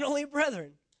 Finally,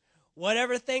 brethren,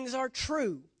 whatever things are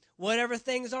true, whatever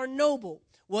things are noble,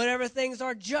 whatever things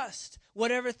are just,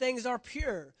 whatever things are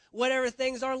pure, whatever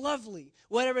things are lovely,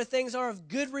 whatever things are of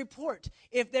good report,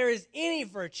 if there is any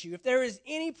virtue, if there is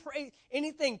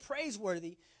anything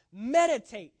praiseworthy,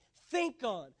 meditate, think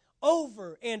on,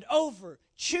 over and over,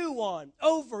 chew on,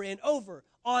 over and over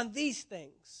on these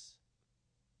things.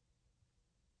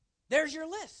 There's your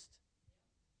list.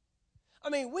 I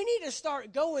mean, we need to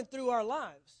start going through our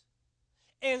lives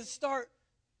and start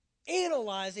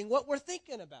analyzing what we're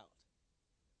thinking about.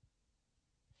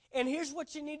 And here's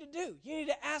what you need to do. You need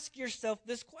to ask yourself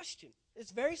this question.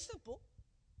 It's very simple.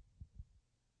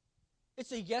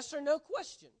 It's a yes or no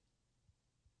question.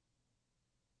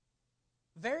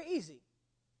 Very easy.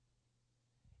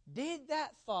 Did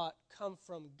that thought come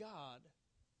from God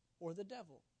or the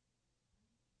devil?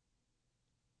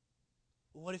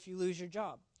 What if you lose your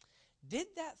job? Did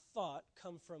that thought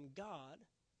come from God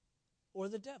or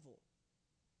the devil?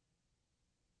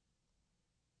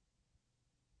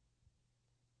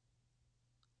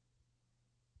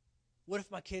 What if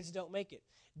my kids don't make it?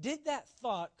 Did that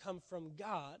thought come from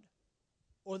God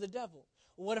or the devil?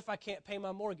 What if I can't pay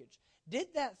my mortgage? Did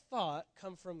that thought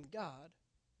come from God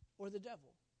or the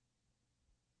devil?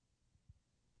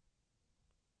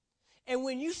 And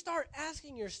when you start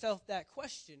asking yourself that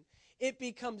question, it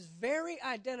becomes very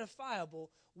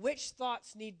identifiable which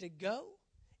thoughts need to go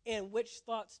and which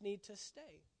thoughts need to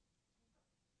stay.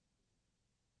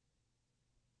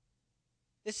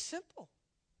 It's simple.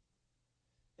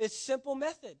 It's simple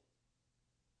method.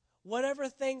 Whatever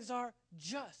things are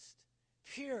just,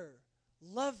 pure,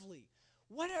 lovely,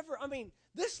 whatever,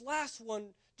 this last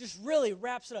one just really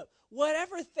wraps it up.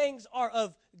 Whatever things are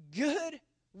of good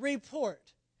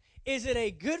report. Is it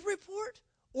a good report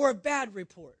or a bad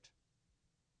report?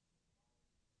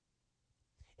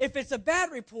 If it's a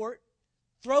bad report,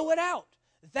 throw it out.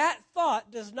 That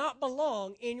thought does not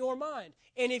belong in your mind.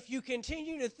 And if you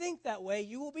continue to think that way,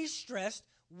 you will be stressed,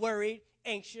 worried,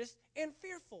 anxious, and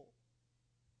fearful.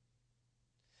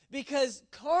 Because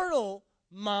carnal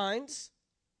minds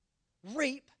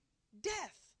reap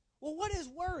death. Well, what is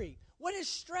worry? What is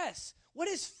stress? What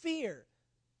is fear?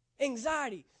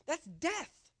 Anxiety? That's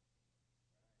death.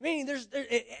 Meaning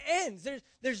it ends.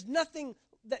 There's nothing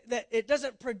that it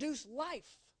doesn't produce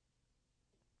life.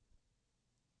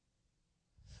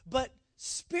 But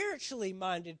spiritually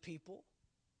minded people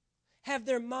have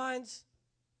their minds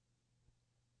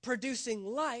producing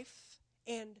life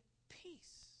and peace.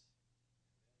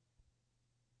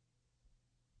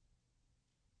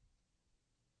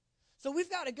 So we've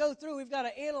got to go through, we've got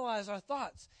to analyze our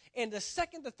thoughts. And the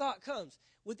second the thought comes,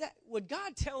 would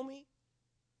God tell me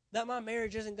that my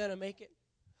marriage isn't going to make it?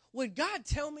 Would God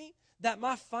tell me that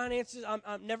my finances, I'm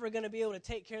never going to be able to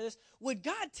take care of this? Would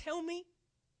God tell me?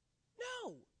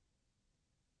 No.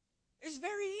 It's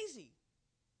very easy.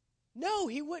 No,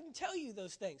 he wouldn't tell you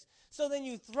those things. So then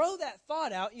you throw that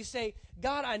thought out. You say,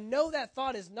 God, I know that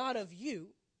thought is not of you.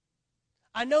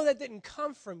 I know that didn't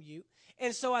come from you.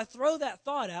 And so I throw that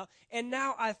thought out, and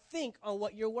now I think on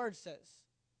what your word says.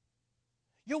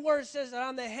 Your word says that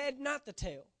I'm the head, not the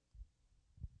tail.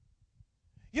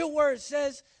 Your word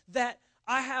says that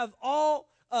I have all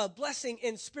blessing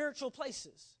in spiritual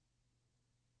places.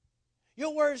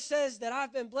 Your word says that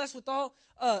I've been blessed with all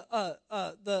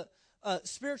the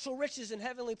spiritual riches in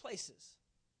heavenly places.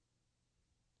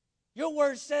 Your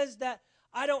word says that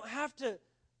I don't have to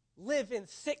live in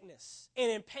sickness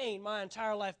and in pain my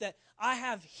entire life, that I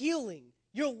have healing.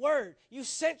 Your word, you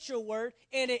sent your word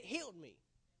and it healed me,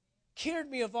 cured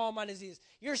me of all my diseases.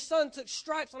 Your son took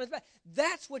stripes on his back.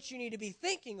 That's what you need to be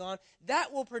thinking on.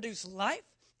 That will produce life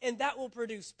and that will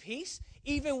produce peace,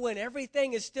 even when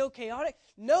everything is still chaotic.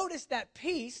 Notice that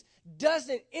peace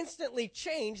doesn't instantly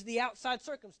change the outside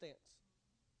circumstance.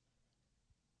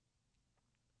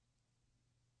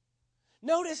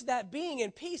 Notice that being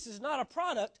in peace is not a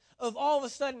product of all of a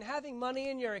sudden having money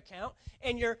in your account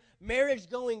and your marriage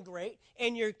going great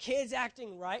and your kids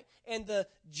acting right and the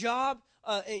job,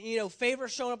 favor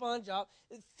showing up on the job.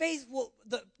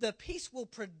 The peace will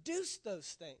produce those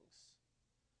things.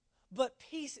 But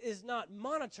peace is not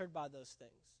monitored by those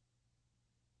things.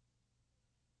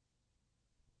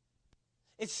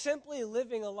 It's simply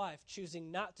living a life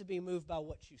choosing not to be moved by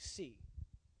what you see,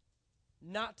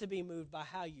 not to be moved by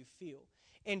how you feel,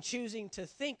 and choosing to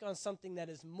think on something that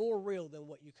is more real than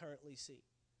what you currently see.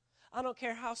 I don't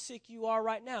care how sick you are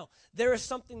right now. There is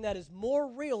something that is more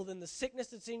real than the sickness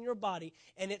that's in your body,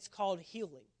 and it's called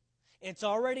healing. It's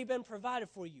already been provided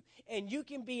for you, and you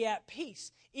can be at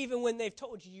peace even when they've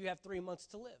told you have 3 months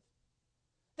to live.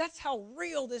 That's how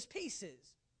real this peace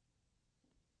is.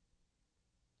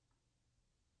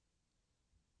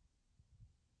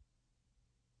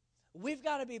 We've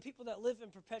got to be people that live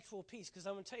in perpetual peace, because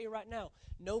I'm going to tell you right now,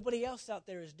 nobody else out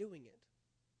there is doing it.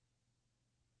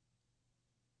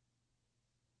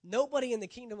 Nobody in the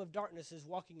kingdom of darkness is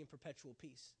walking in perpetual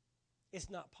peace. It's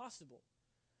not possible.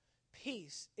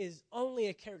 Peace is only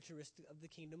a characteristic of the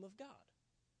kingdom of God.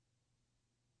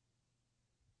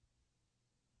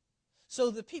 So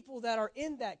the people that are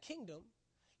in that kingdom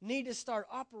need to start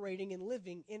operating and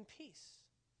living in peace.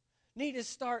 Need to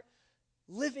start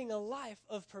living a life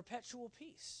of perpetual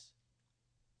peace.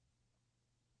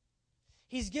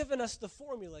 He's given us the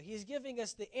formula. He's giving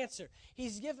us the answer.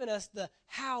 He's given us the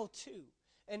how-to.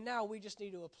 And now we just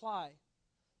need to apply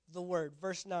the word.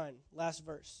 Verse 9, last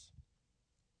verse.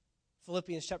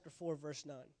 Philippians chapter 4, verse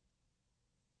 9.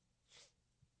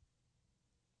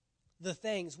 The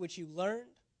things which you learned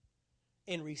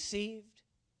and received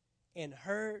and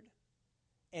heard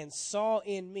and saw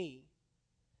in me,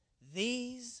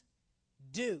 these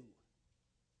do,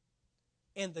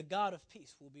 and the God of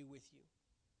peace will be with you.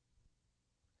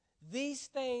 These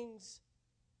things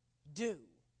do.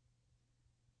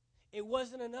 It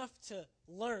wasn't enough to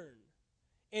learn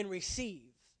and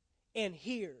receive and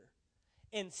hear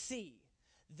and see.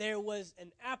 There was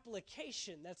an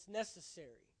application that's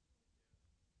necessary.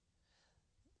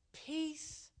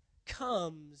 Peace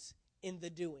comes in the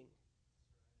doing.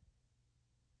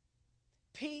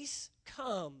 Peace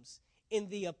comes in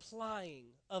the applying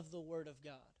of the Word of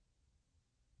God.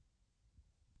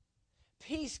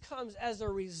 Peace comes as a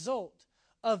result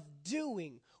of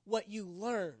doing what you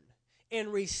learn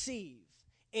and receive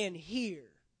and hear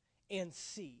and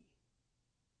see.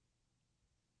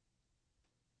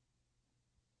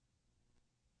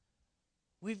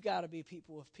 We've got to be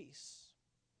people of peace.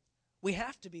 We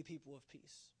have to be people of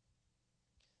peace.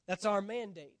 That's our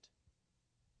mandate.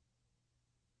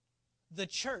 The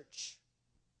church,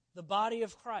 the body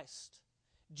of Christ,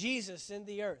 Jesus in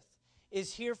the earth,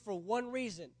 is here for one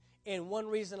reason and one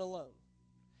reason alone.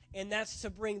 And that's to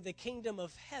bring the kingdom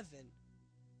of heaven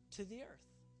to the earth.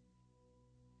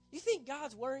 You think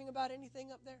God's worrying about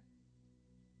anything up there?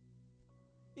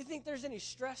 You think there's any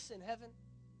stress in heaven?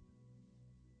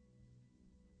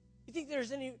 You think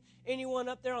there's anyone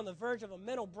up there on the verge of a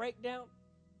mental breakdown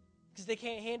because they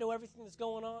can't handle everything that's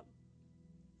going on?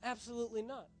 Absolutely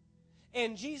not.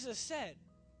 And Jesus said,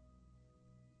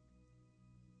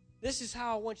 this is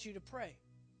how I want you to pray.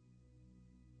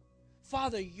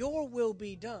 Father, your will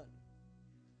be done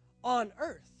on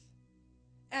earth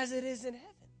as it is in heaven.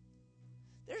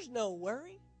 There's no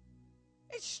worry.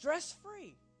 It's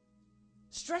stress-free.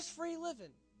 Stress-free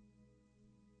living.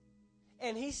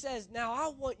 And he says, now I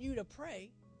want you to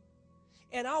pray,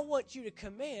 and I want you to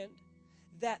command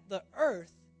that the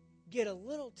earth get a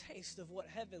little taste of what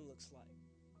heaven looks like.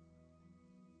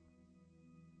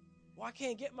 Well, I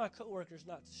can't get my coworkers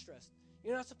not to stress.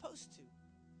 You're not supposed to.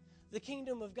 The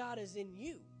kingdom of God is in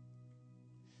you.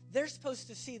 They're supposed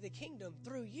to see the kingdom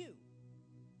through you.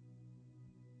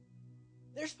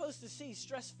 They're supposed to see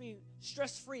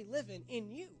stress-free living in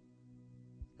you.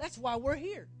 That's why we're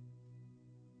here.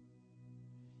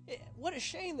 What a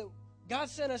shame that God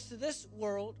sent us to this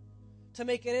world to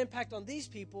make an impact on these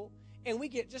people, and we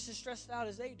get just as stressed out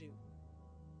as they do.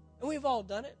 And we've all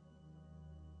done it.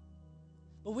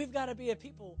 But we've got to be a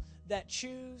people that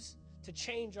choose to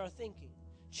change our thinking,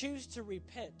 choose to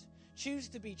repent, choose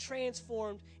to be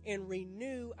transformed and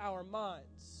renew our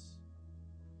minds.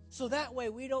 So that way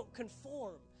we don't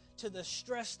conform to the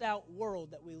stressed out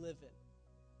world that we live in.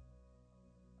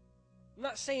 I'm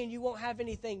not saying you won't have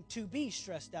anything to be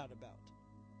stressed out about.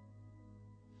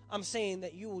 I'm saying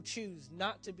that you will choose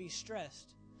not to be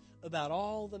stressed about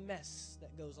all the mess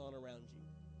that goes on around you.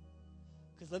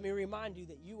 Because let me remind you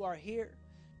that you are here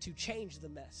to change the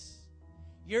mess.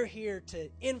 You're here to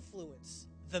influence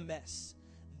the mess.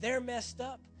 They're messed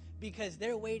up because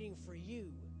they're waiting for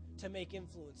you to make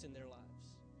influence in their lives.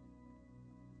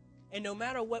 And no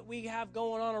matter what we have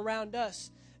going on around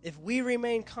us, if we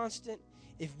remain constant,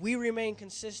 if we remain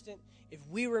consistent, if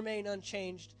we remain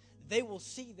unchanged, they will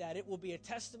see that. It will be a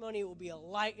testimony. It will be a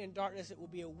light in darkness. It will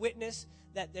be a witness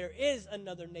that there is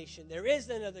another nation. There is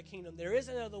another kingdom. There is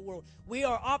another world. We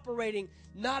are operating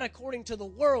not according to the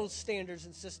world's standards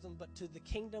and system, but to the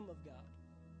kingdom of God.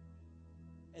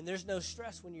 And there's no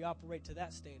stress when you operate to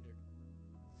that standard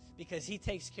because he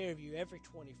takes care of you every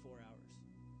 24 hours.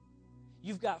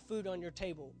 You've got food on your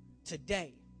table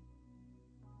today,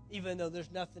 even though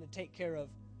there's nothing to take care of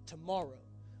tomorrow.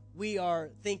 We are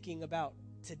thinking about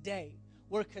today.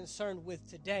 We're concerned with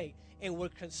today, and we're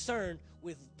concerned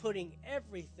with putting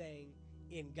everything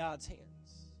in God's hands.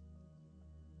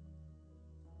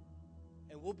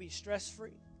 And we'll be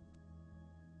stress-free.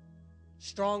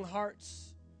 Strong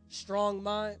hearts, strong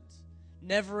minds,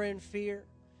 never in fear,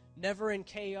 never in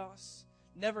chaos,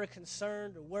 never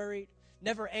concerned or worried,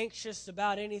 never anxious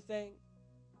about anything.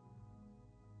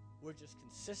 We're just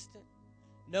consistent,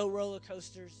 no roller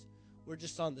coasters. We're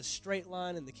just on the straight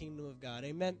line in the kingdom of God.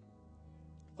 Amen.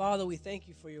 Father, we thank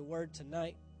you for your word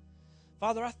tonight.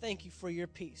 Father, I thank you for your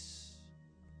peace.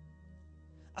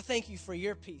 I thank you for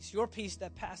your peace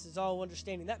that passes all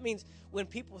understanding. That means when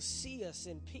people see us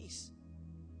in peace,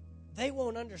 they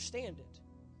won't understand it.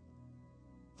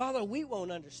 Father, we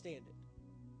won't understand it.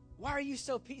 Why are you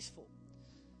so peaceful?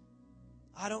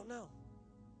 I don't know.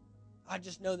 I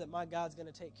just know that my God's going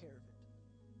to take care of it.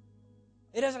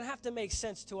 It doesn't have to make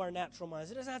sense to our natural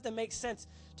minds. It doesn't have to make sense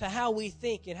to how we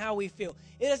think and how we feel.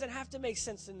 It doesn't have to make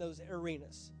sense in those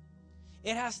arenas.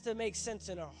 It has to make sense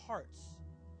in our hearts.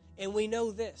 And we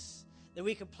know this, that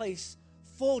we can place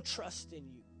full trust in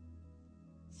you,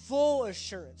 full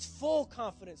assurance, full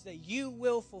confidence that you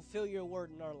will fulfill your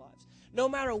word in our lives. No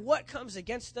matter what comes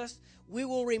against us, we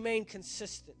will remain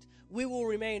consistent. We will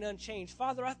remain unchanged.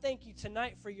 Father, I thank you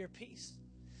tonight for your peace.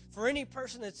 For any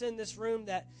person that's in this room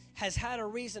that has had a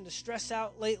reason to stress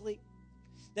out lately,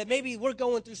 that maybe we're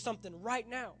going through something right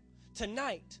now,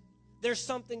 tonight, there's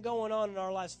something going on in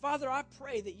our lives. Father, I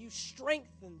pray that you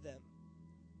strengthen them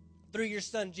through your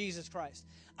Son, Jesus Christ.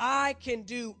 I can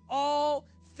do all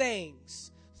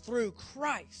things through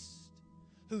Christ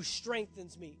who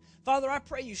strengthens me. Father, I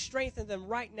pray you strengthen them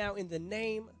right now in the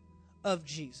name of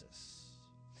Jesus.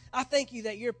 I thank you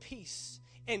that your peace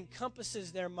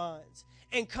encompasses their minds,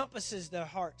 encompasses their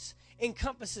hearts,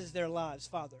 encompasses their lives,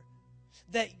 Father.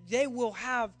 That they will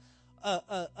have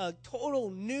a total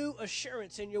new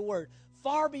assurance in your word,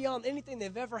 far beyond anything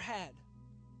they've ever had.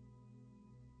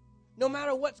 No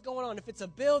matter what's going on, if it's a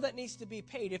bill that needs to be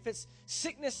paid, if it's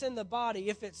sickness in the body,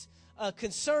 if it's a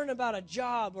concern about a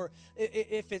job, or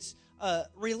if it's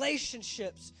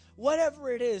relationships,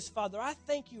 whatever it is, Father, I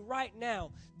thank you right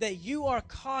now that you are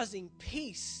causing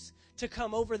peace to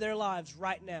come over their lives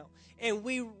right now. And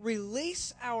we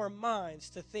release our minds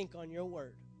to think on your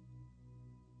word.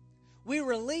 We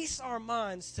release our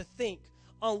minds to think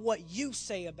on what you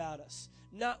say about us,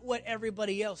 not what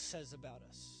everybody else says about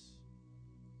us.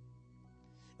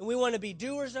 And we want to be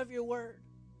doers of your word.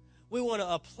 We want to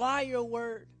apply your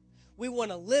word. We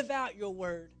want to live out your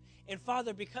word. And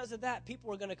Father, because of that,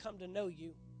 people are going to come to know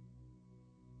you.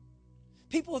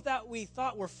 People that we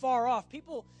thought were far off,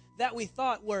 people that we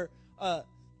thought were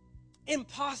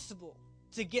impossible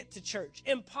to get to church,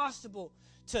 impossible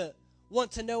to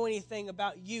want to know anything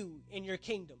about you and your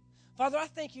kingdom. Father, I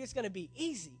thank you it's going to be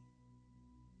easy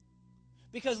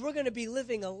because we're going to be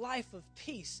living a life of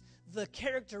peace, the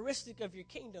characteristic of your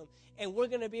kingdom, and we're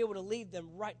going to be able to lead them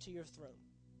right to your throne.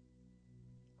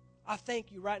 I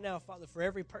thank you right now, Father, for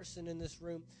every person in this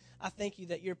room. I thank you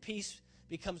that your peace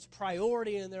becomes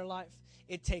priority in their life.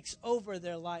 It takes over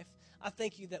their life. I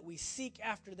thank you that we seek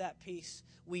after that peace.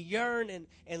 We yearn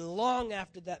and long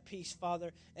after that peace,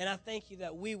 Father. And I thank you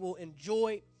that we will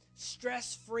enjoy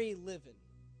stress-free living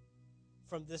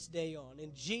from this day on.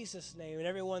 In Jesus' name. And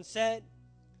everyone said,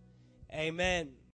 amen.